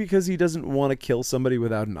 maybe because he doesn't want to kill somebody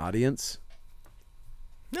without an audience.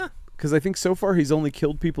 Yeah. Because I think so far he's only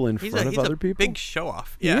killed people in front of other people. Big show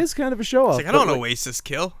off. Yeah. He is kind of a show off. It's like, I don't want to waste this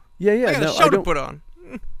kill. Yeah. I got a show to put on.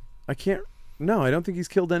 I can't. No, I don't think he's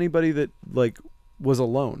killed anybody that like was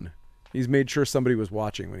alone. He's made sure somebody was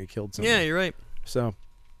watching when he killed somebody. Yeah, you're right. So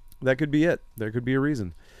that could be it. There could be a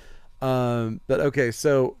reason. But okay,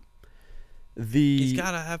 so he's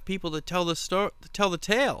got to have people to tell the story, to tell the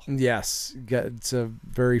tale. Yes, it's a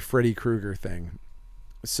very Freddy Krueger thing.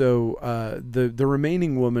 So the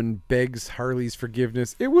remaining woman begs Harley's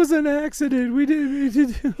forgiveness. It was an accident. We didn't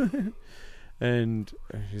do it. And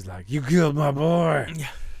she's like, "You killed my boy." Yeah.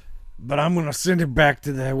 But I'm going to send it back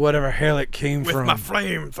to the whatever hell it came from. With my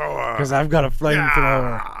flamethrower. Because I've got a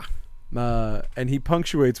flamethrower. Yeah. And he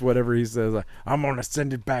punctuates whatever he says. Like, I'm going to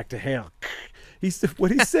send it back to hell. What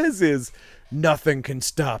he says is, nothing can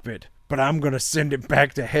stop it, but I'm going to send it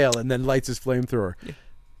back to hell, and then lights his flamethrower. Yeah.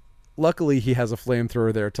 Luckily, he has a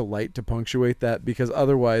flamethrower there to light to punctuate that, because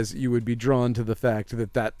otherwise you would be drawn to the fact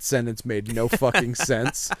that sentence made no fucking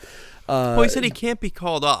sense. Well, he said he can't be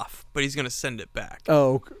called off, but he's going to send it back.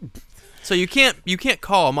 Oh. So you can't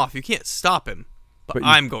call him off. You can't stop him, but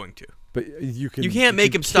I'm going to. But you can't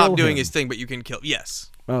make him stop doing his thing, but you can kill.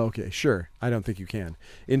 Yes. Oh, okay, sure. I don't think you can.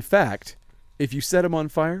 In fact, if you set him on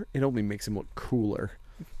fire, it only makes him look cooler.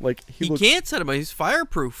 Like he can't set him on. He's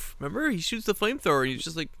fireproof. Remember, he shoots the flamethrower, and he's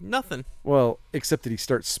just like nothing. Well, except that he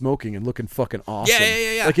starts smoking and looking fucking awesome.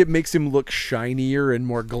 Yeah. Like it makes him look shinier and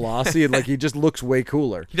more glossy, and like he just looks way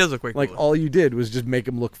cooler. He does look way cooler. Like all you did was just make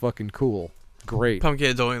him look fucking cool. Great.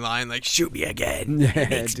 Pumpkinhead's only line like, "Shoot me again." It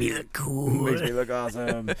makes me look cool. Makes me look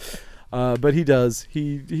awesome. But he does.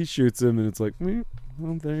 He shoots him, and it's like, well,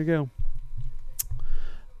 there you go.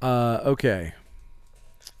 Okay.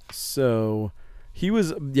 So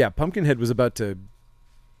Pumpkinhead was about to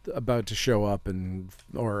show up,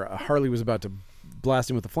 or Harley was about to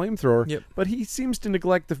blast him with a flamethrower. Yep. But he seems to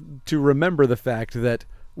neglect to remember the fact that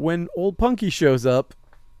when old Punky shows up,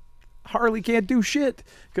 Harley can't do shit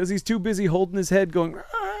because he's too busy holding his head going,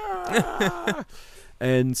 ah!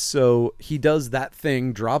 And so he does that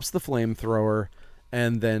thing, drops the flamethrower,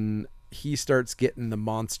 and then he starts getting the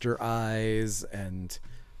monster eyes and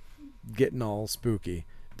getting all spooky.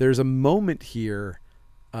 There's a moment here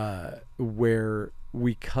where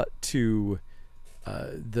we cut to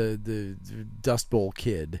the Dust Bowl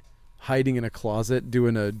kid hiding in a closet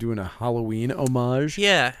doing a Halloween homage.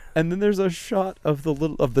 Yeah. And then there's a shot of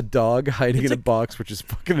the dog hiding in a box, which is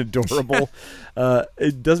fucking adorable.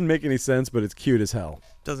 It doesn't make any sense, but it's cute as hell.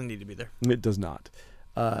 Doesn't need to be there. It does not.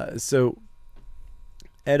 So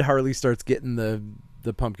Ed Harley starts getting the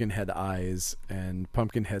Pumpkinhead eyes, and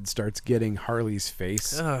Pumpkinhead starts getting Harley's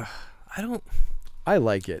face. I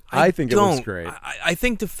like it. I think it looks great. I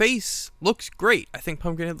think the face looks great. I think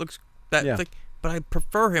Pumpkinhead looks but I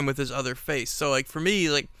prefer him with his other face. So like for me,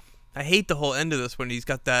 like I hate the whole end of this when he's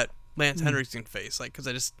got that Lance Henriksen face, like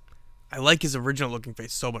because I like his original looking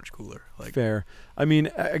face so much cooler. Like, fair. I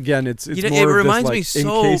mean, again, it's You know, more it of reminds this, me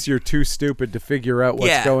like, so- in case you're too stupid to figure out what's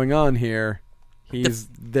Yeah. going on here,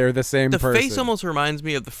 they're the same the person. face almost reminds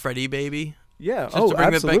me of the Freddy baby. Yeah. Just Oh, to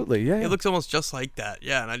bring that back, absolutely. Yeah. It looks almost just like that.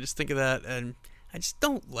 Yeah, and I just think of that, and I just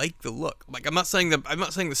don't like the look. Like, I'm not saying the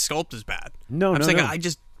sculpt is bad. No, I'm no, saying no.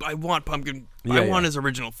 I want Pumpkin. Yeah, I want yeah. his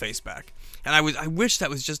original face back, and I wish that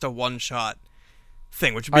was just a one shot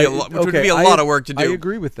thing, which would be a lot of work to do. I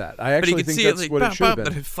agree with that. I But you actually can think see that's it like what it should have then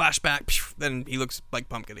been. it flashback, phew, then he looks like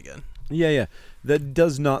Pumpkin again. Yeah. That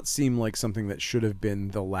does not seem like something that should have been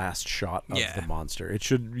the last shot of Yeah. the monster.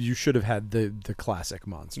 You should have had the classic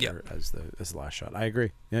monster Yep. as the last shot. I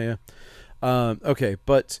agree. Yeah. Okay,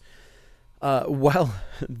 but while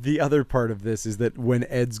the other part of this is that when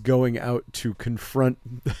Ed's going out to confront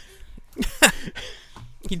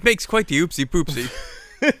He makes quite the oopsie poopsie.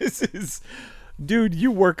 this is, dude,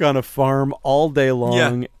 you work on a farm all day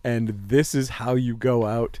long, Yeah. and this is how you go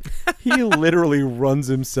out. He literally runs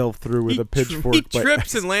himself through with a pitchfork. He by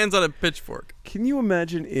trips and lands on a pitchfork. Can you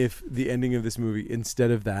imagine if the ending of this movie,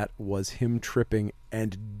 instead of that, was him tripping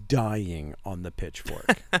and dying on the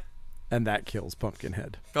pitchfork? And that kills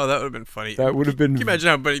Pumpkinhead. Oh, that would have been funny. That would have been... Can you imagine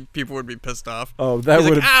how many people would be pissed off? Oh, that He's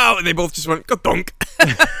would like, have... ow! And they both just went, ka-dunk.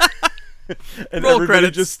 And roll everybody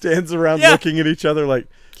credits. just stands around Yeah. looking at each other like,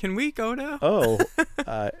 Can we go now? oh,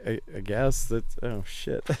 I guess that's... Oh,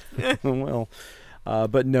 shit. Well,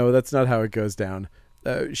 but no, that's not how it goes down.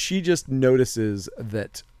 She just notices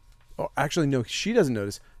that... Oh, actually, no, she doesn't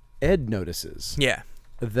notice. Ed notices Yeah.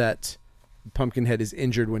 that Pumpkinhead is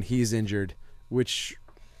injured when he's injured, which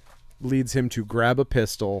leads him to grab a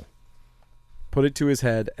pistol, put it to his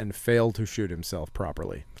head, and fail to shoot himself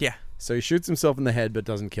properly. Yeah. So he shoots himself in the head but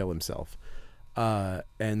doesn't kill himself.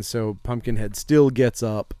 And so Pumpkinhead still gets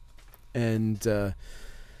up, and so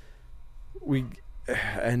we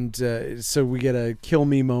get a kill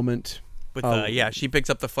me moment. With she picks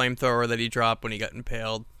up the flamethrower that he dropped when he got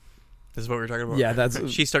impaled. This is what we were talking about. Yeah, that's...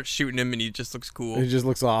 She starts shooting him, and he just looks cool. It just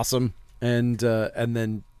looks awesome. And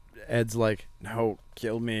then Ed's like, no,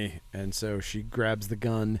 kill me. And so she grabs the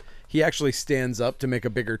gun. He actually stands up to make a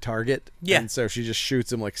bigger target. Yeah. And so she just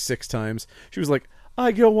shoots him like 6 times. She was like,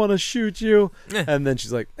 I don't want to shoot you. And then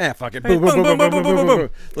she's like, fuck it. Hey, Boom, boom, boom, boom, boom, boom, boom, boom. boom.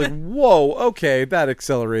 Like, whoa, okay, that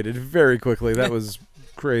accelerated very quickly. That was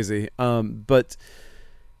crazy. But,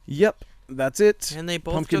 yep, that's it. And they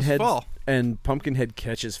both just fall. And Pumpkinhead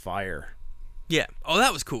catches fire. Yeah. Oh,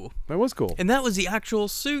 that was cool. That was cool. And that was the actual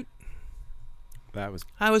suit. That was...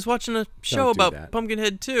 I was watching a show Don't do about that.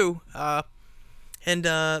 Pumpkinhead 2, and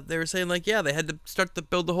they were saying, like, yeah, they had to start to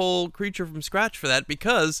build the whole creature from scratch for that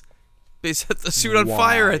because they set the suit on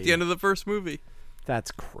fire at the end of the first movie.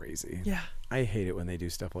 That's crazy. Yeah. I hate it when they do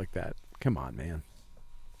stuff like that. Come on, man.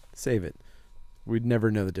 Save it. We'd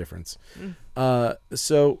never know the difference.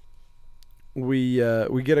 So we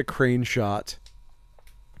get a crane shot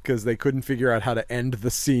because they couldn't figure out how to end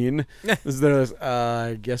the scene.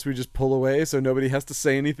 I guess we just pull away so nobody has to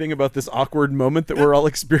say anything about this awkward moment that we're all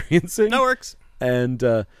experiencing. That works. And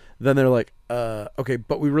then they're like, okay,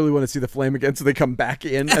 but we really want to see the flame again. So they come back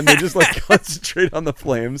in and they just like concentrate on the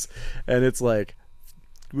flames. And it's like,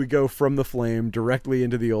 we go from the flame directly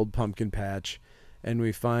into the old pumpkin patch. And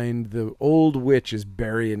we find the old witch is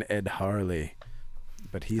burying Ed Harley.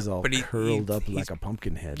 But he's all curled up like a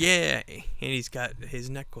pumpkin head. Yeah, and he's got his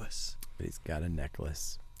necklace. But he's got a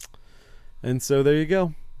necklace. And so there you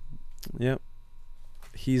go. Yep.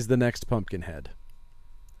 He's the next Pumpkinhead.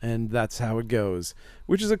 And that's how it goes.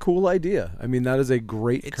 Which is a cool idea. I mean, that is a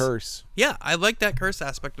great curse. Yeah, I like that curse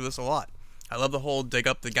aspect of this a lot. I love the whole dig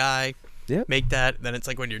up the guy, Yep. make that, then it's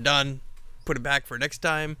like when you're done, put it back for next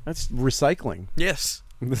time. That's recycling. Yes.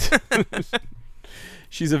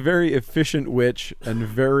 She's a very efficient witch and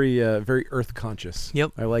very earth conscious.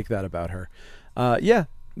 Yep. I like that about her. Yeah,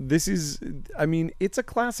 this is, I mean, it's a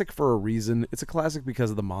classic for a reason. It's a classic because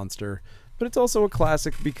of the monster, but it's also a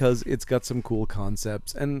classic because it's got some cool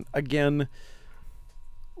concepts. And again,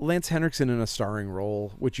 Lance Henriksen in a starring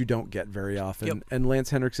role, which you don't get very often. Yep. And Lance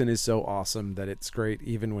Henriksen is so awesome that it's great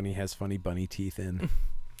even when he has funny bunny teeth in.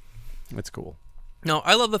 It's cool. No,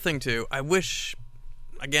 I love the thing too. I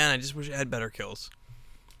just wish it had better kills.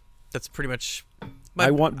 That's pretty much.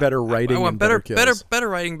 I want better writing. I want and better kills. better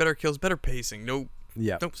writing, better kills, better pacing. No,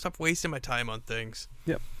 Yeah. don't stop wasting my time on things.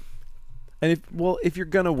 Yep. And if you're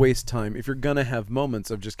gonna waste time, if you're gonna have moments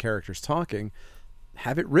of just characters talking,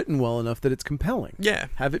 have it written well enough that it's compelling. Yeah.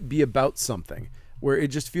 Have it be about something where it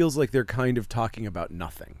just feels like they're kind of talking about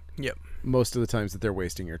nothing. Yep. Most of the times that they're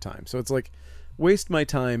wasting your time. So it's like, waste my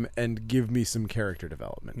time and give me some character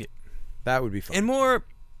development. Yeah. That would be fun. And more,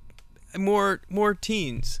 more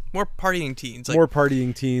teens, more partying teens, more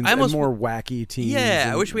partying teens, and more wacky teens. Yeah,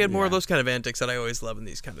 and, I wish we had more of those kind of antics that I always love in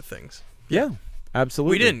these kind of things. Yeah,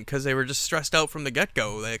 absolutely. We didn't, because they were just stressed out from the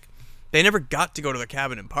get-go. Like, they never got to go to the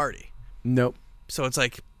cabin and party. Nope. So it's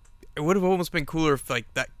like, it would have almost been cooler if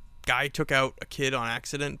like that guy took out a kid on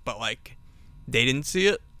accident, but like they didn't see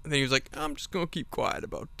it, and then he was like, I'm just gonna keep quiet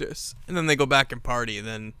about this, and then they go back and party, and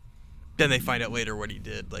then they find out later what he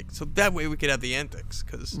did. Like, so that way we could have the antics,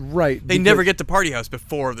 because they never get to party house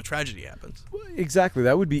before the tragedy happens. Exactly.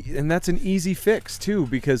 That would be, and that's an easy fix too,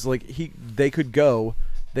 because like they could go,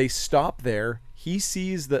 they stop there. He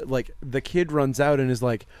sees that like the kid runs out and is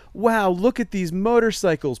like, wow, look at these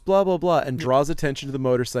motorcycles, blah blah blah, and draws attention to the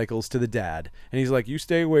motorcycles to the dad, and he's like, you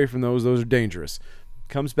stay away from those are dangerous.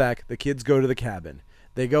 Comes back, the kids go to the cabin,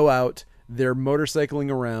 they go out, they're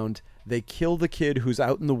motorcycling around. They kill the kid who's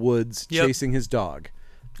out in the woods chasing his dog.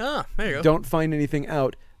 Ah, there you go. Don't find anything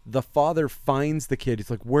out. The father finds the kid. He's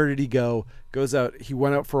like, where did he go? Goes out. He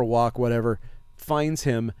went out for a walk, whatever. Finds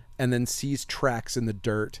him and then sees tracks in the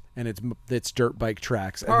dirt. And it's dirt bike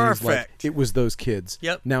tracks. And Perfect. He's like, it was those kids.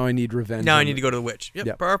 Yep. Now I need revenge. Now I need to go to the witch. Yep.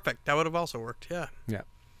 Yep. Perfect. That would have also worked. Yeah. Yeah.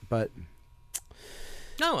 But...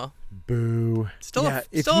 Oh, well. Boo. Still a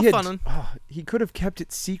fun one. Oh, he could have kept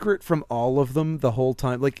it secret from all of them the whole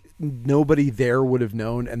time. Like, nobody there would have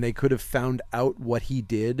known, and they could have found out what he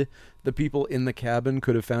did. The people in the cabin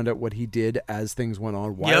could have found out what he did as things went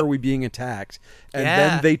on. Why are we being attacked? And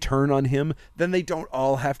then they turn on him. Then they don't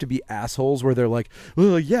all have to be assholes where they're like,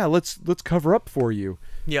 oh, yeah, let's cover up for you.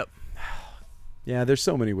 Yep. Yeah, there's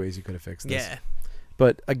so many ways you could have fixed this. Yeah.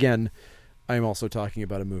 But, again... I'm also talking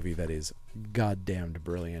about a movie that is goddamned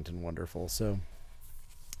brilliant and wonderful. So,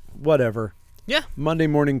 whatever. Yeah. Monday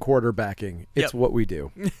morning quarterbacking. It's what we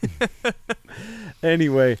do.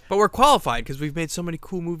 Anyway. But we're qualified because we've made so many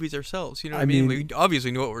cool movies ourselves. You know what I mean? We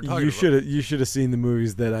obviously know what we're talking about. You should have seen the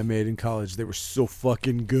movies that I made in college. They were so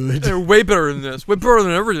fucking good. They're way better than this. Way better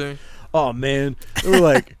than everything. Oh, man. They were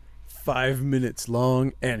like 5 minutes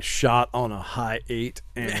long and shot on a high 8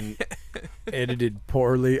 and edited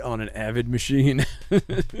poorly on an Avid machine.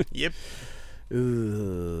 Yep.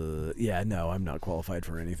 Yeah, no, I'm not qualified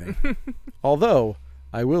for anything. Although,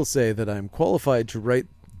 I will say that I'm qualified to write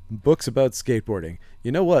books about skateboarding.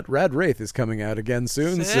 You know what? Rad Wraith is coming out again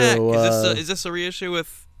soon. Sick. So is this a reissue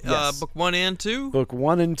with book 1 and 2? Book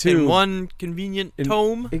 1 and 2 in one convenient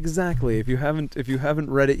tome. Exactly. If you haven't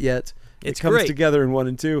read it yet, it comes great. together in 1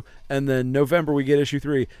 and 2, and then November we get issue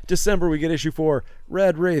 3. December we get issue 4.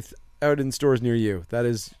 Rad Wraith out in stores near you. That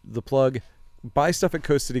is the plug. Buy stuff at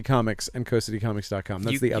Coast City Comics and coastcitycomics.com.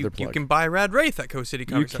 That's the other plug. You can buy Rad Wraith at Coast City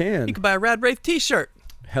Comics. You can. You can buy a Rad Wraith t-shirt.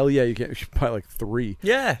 Hell yeah, you can. You should buy like 3.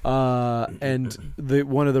 Yeah. And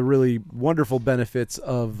one of the really wonderful benefits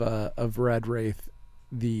of Rad Wraith,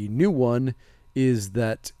 the new one, is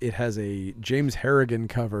that it has a James Harrigan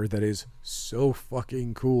cover that is so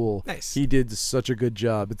fucking cool. Nice. He did such a good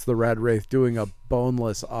job. It's the Rad Wraith doing a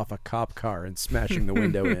boneless off a cop car and smashing the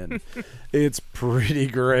window in. It's pretty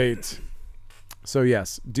great. So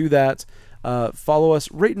yes, do that. Follow us,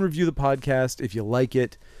 rate and review the podcast if you like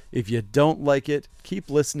it. If you don't like it, keep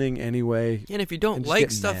listening anyway. And if you don't like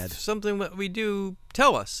stuff, something that we do,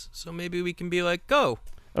 tell us. So maybe we can be like, go.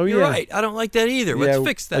 Oh, you're right. I don't like that either. Let's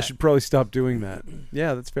fix that. I should probably stop doing that.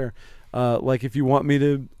 Yeah, that's fair. Like if you want me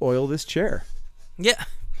to oil this chair. Yeah,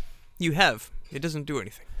 you have. It doesn't do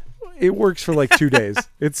anything. It works for like 2 days.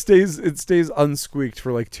 It stays unsqueaked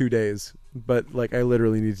for like 2 days. But like I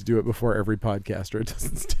literally need to do it before every podcast or it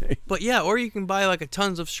doesn't stay. But yeah, or you can buy like a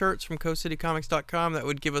tons of shirts from coastcitycomics.com that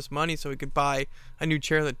would give us money so we could buy a new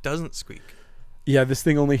chair that doesn't squeak. Yeah, this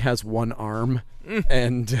thing only has one arm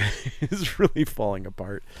and is really falling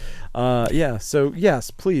apart. Yeah, so yes,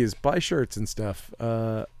 please buy shirts and stuff.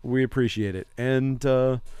 We appreciate it. And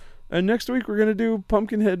next week we're gonna do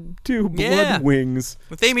Pumpkinhead 2 Blood Wings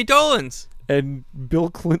with Amy Dolenz and Bill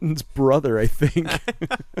Clinton's brother, I think.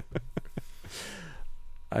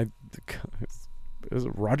 Is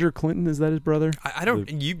it Roger Clinton? Is that his brother? I don't.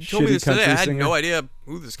 You told me this today. I had no idea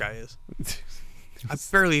who this guy is.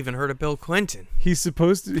 I've barely even heard of Bill Clinton. He's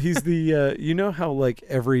supposed to. He's the. You know how like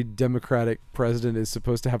every Democratic president is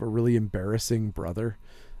supposed to have a really embarrassing brother.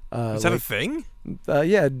 Is that a thing?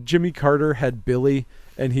 Yeah, Jimmy Carter had Billy,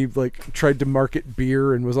 and he like tried to market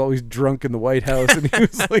beer and was always drunk in the White House, and he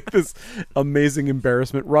was like this amazing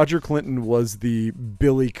embarrassment. Roger Clinton was the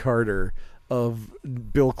Billy Carter of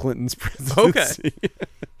Bill Clinton's presidency. Okay.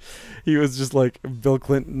 He was just like Bill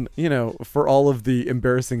Clinton, you know, for all of the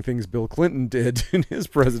embarrassing things Bill Clinton did in his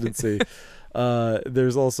presidency.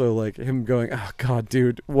 There's also like him going, oh God,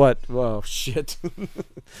 dude, what? Oh shit.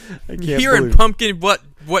 I can't Here in Pumpkin, what?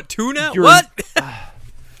 What, two now? You're- What?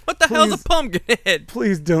 What the hell's a Please- Pumpkinhead?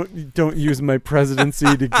 Please don't use my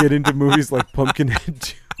presidency to get into movies like Pumpkinhead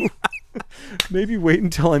 2. Maybe wait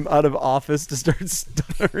until I'm out of office to start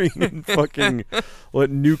starring in fucking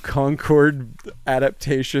New Concord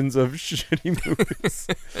adaptations of shitty movies.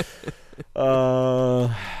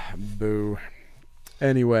 Boo.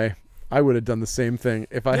 Anyway, I would have done the same thing.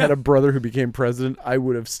 If I had a brother who became president, I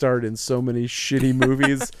would have starred in so many shitty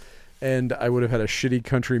movies and I would have had a shitty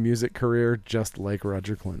country music career just like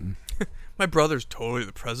Roger Clinton. My brother's totally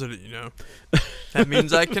the president, you know. That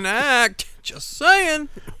means I can act. Just saying.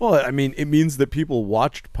 Well, I mean, it means that people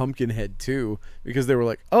watched Pumpkinhead too because they were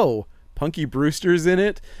like, "Oh, Punky Brewster's in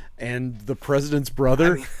it, and the president's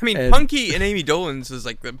brother." I mean, and Punky and Amy Dolan's is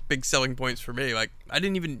like the big selling points for me. Like, I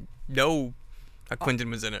didn't even know Clinton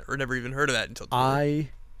was in it, or never even heard of that until today. I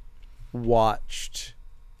watched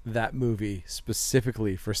that movie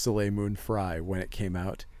specifically for Soleil Moon Frye when it came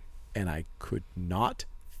out, and I could not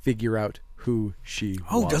figure out who she was.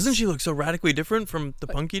 Oh, doesn't she look so radically different from the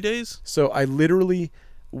Punky days? So I literally,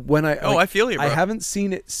 when I feel you, bro. I haven't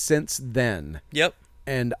seen it since then. Yep.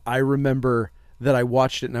 And I remember that I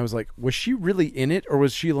watched it and I was like, was she really in it, or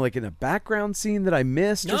was she like in a background scene that I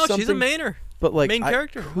missed or No, something? she's a mainer. But like, main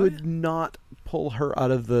character. I could not pull her out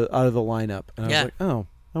of the lineup. And I was like, oh,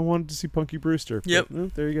 I wanted to see Punky Brewster. Yep.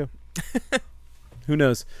 But, there you go. Who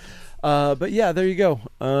knows? But yeah, there you go.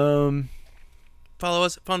 Follow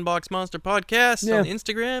us at Funbox Monster Podcast on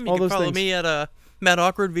Instagram. You all can those follow things. me at Matt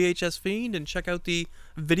Awkward VHS Fiend, and check out the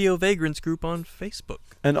Video Vagrants group on Facebook.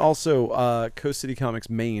 And also Coast City Comics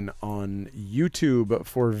Maine on YouTube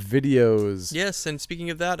for videos. Yes, and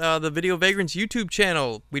speaking of that, the Video Vagrants YouTube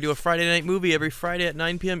channel. We do a Friday night movie every Friday at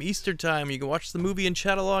 9 p.m. Eastern Time. You can watch the movie and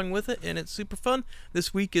chat along with it, and it's super fun.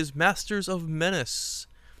 This week is Masters of Menace.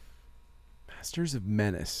 Masters of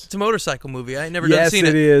Menace. It's a motorcycle movie. I ain't never done seen Yes,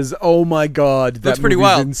 it is. Oh my god, that Looks pretty movie's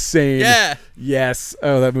wild. insane. Yeah. Yes.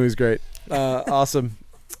 Oh, that movie's great. Awesome.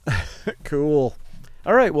 Cool.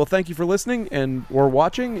 All right. Well, thank you for listening or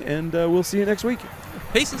watching, and we'll see you next week.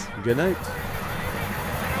 Peaces. Good night.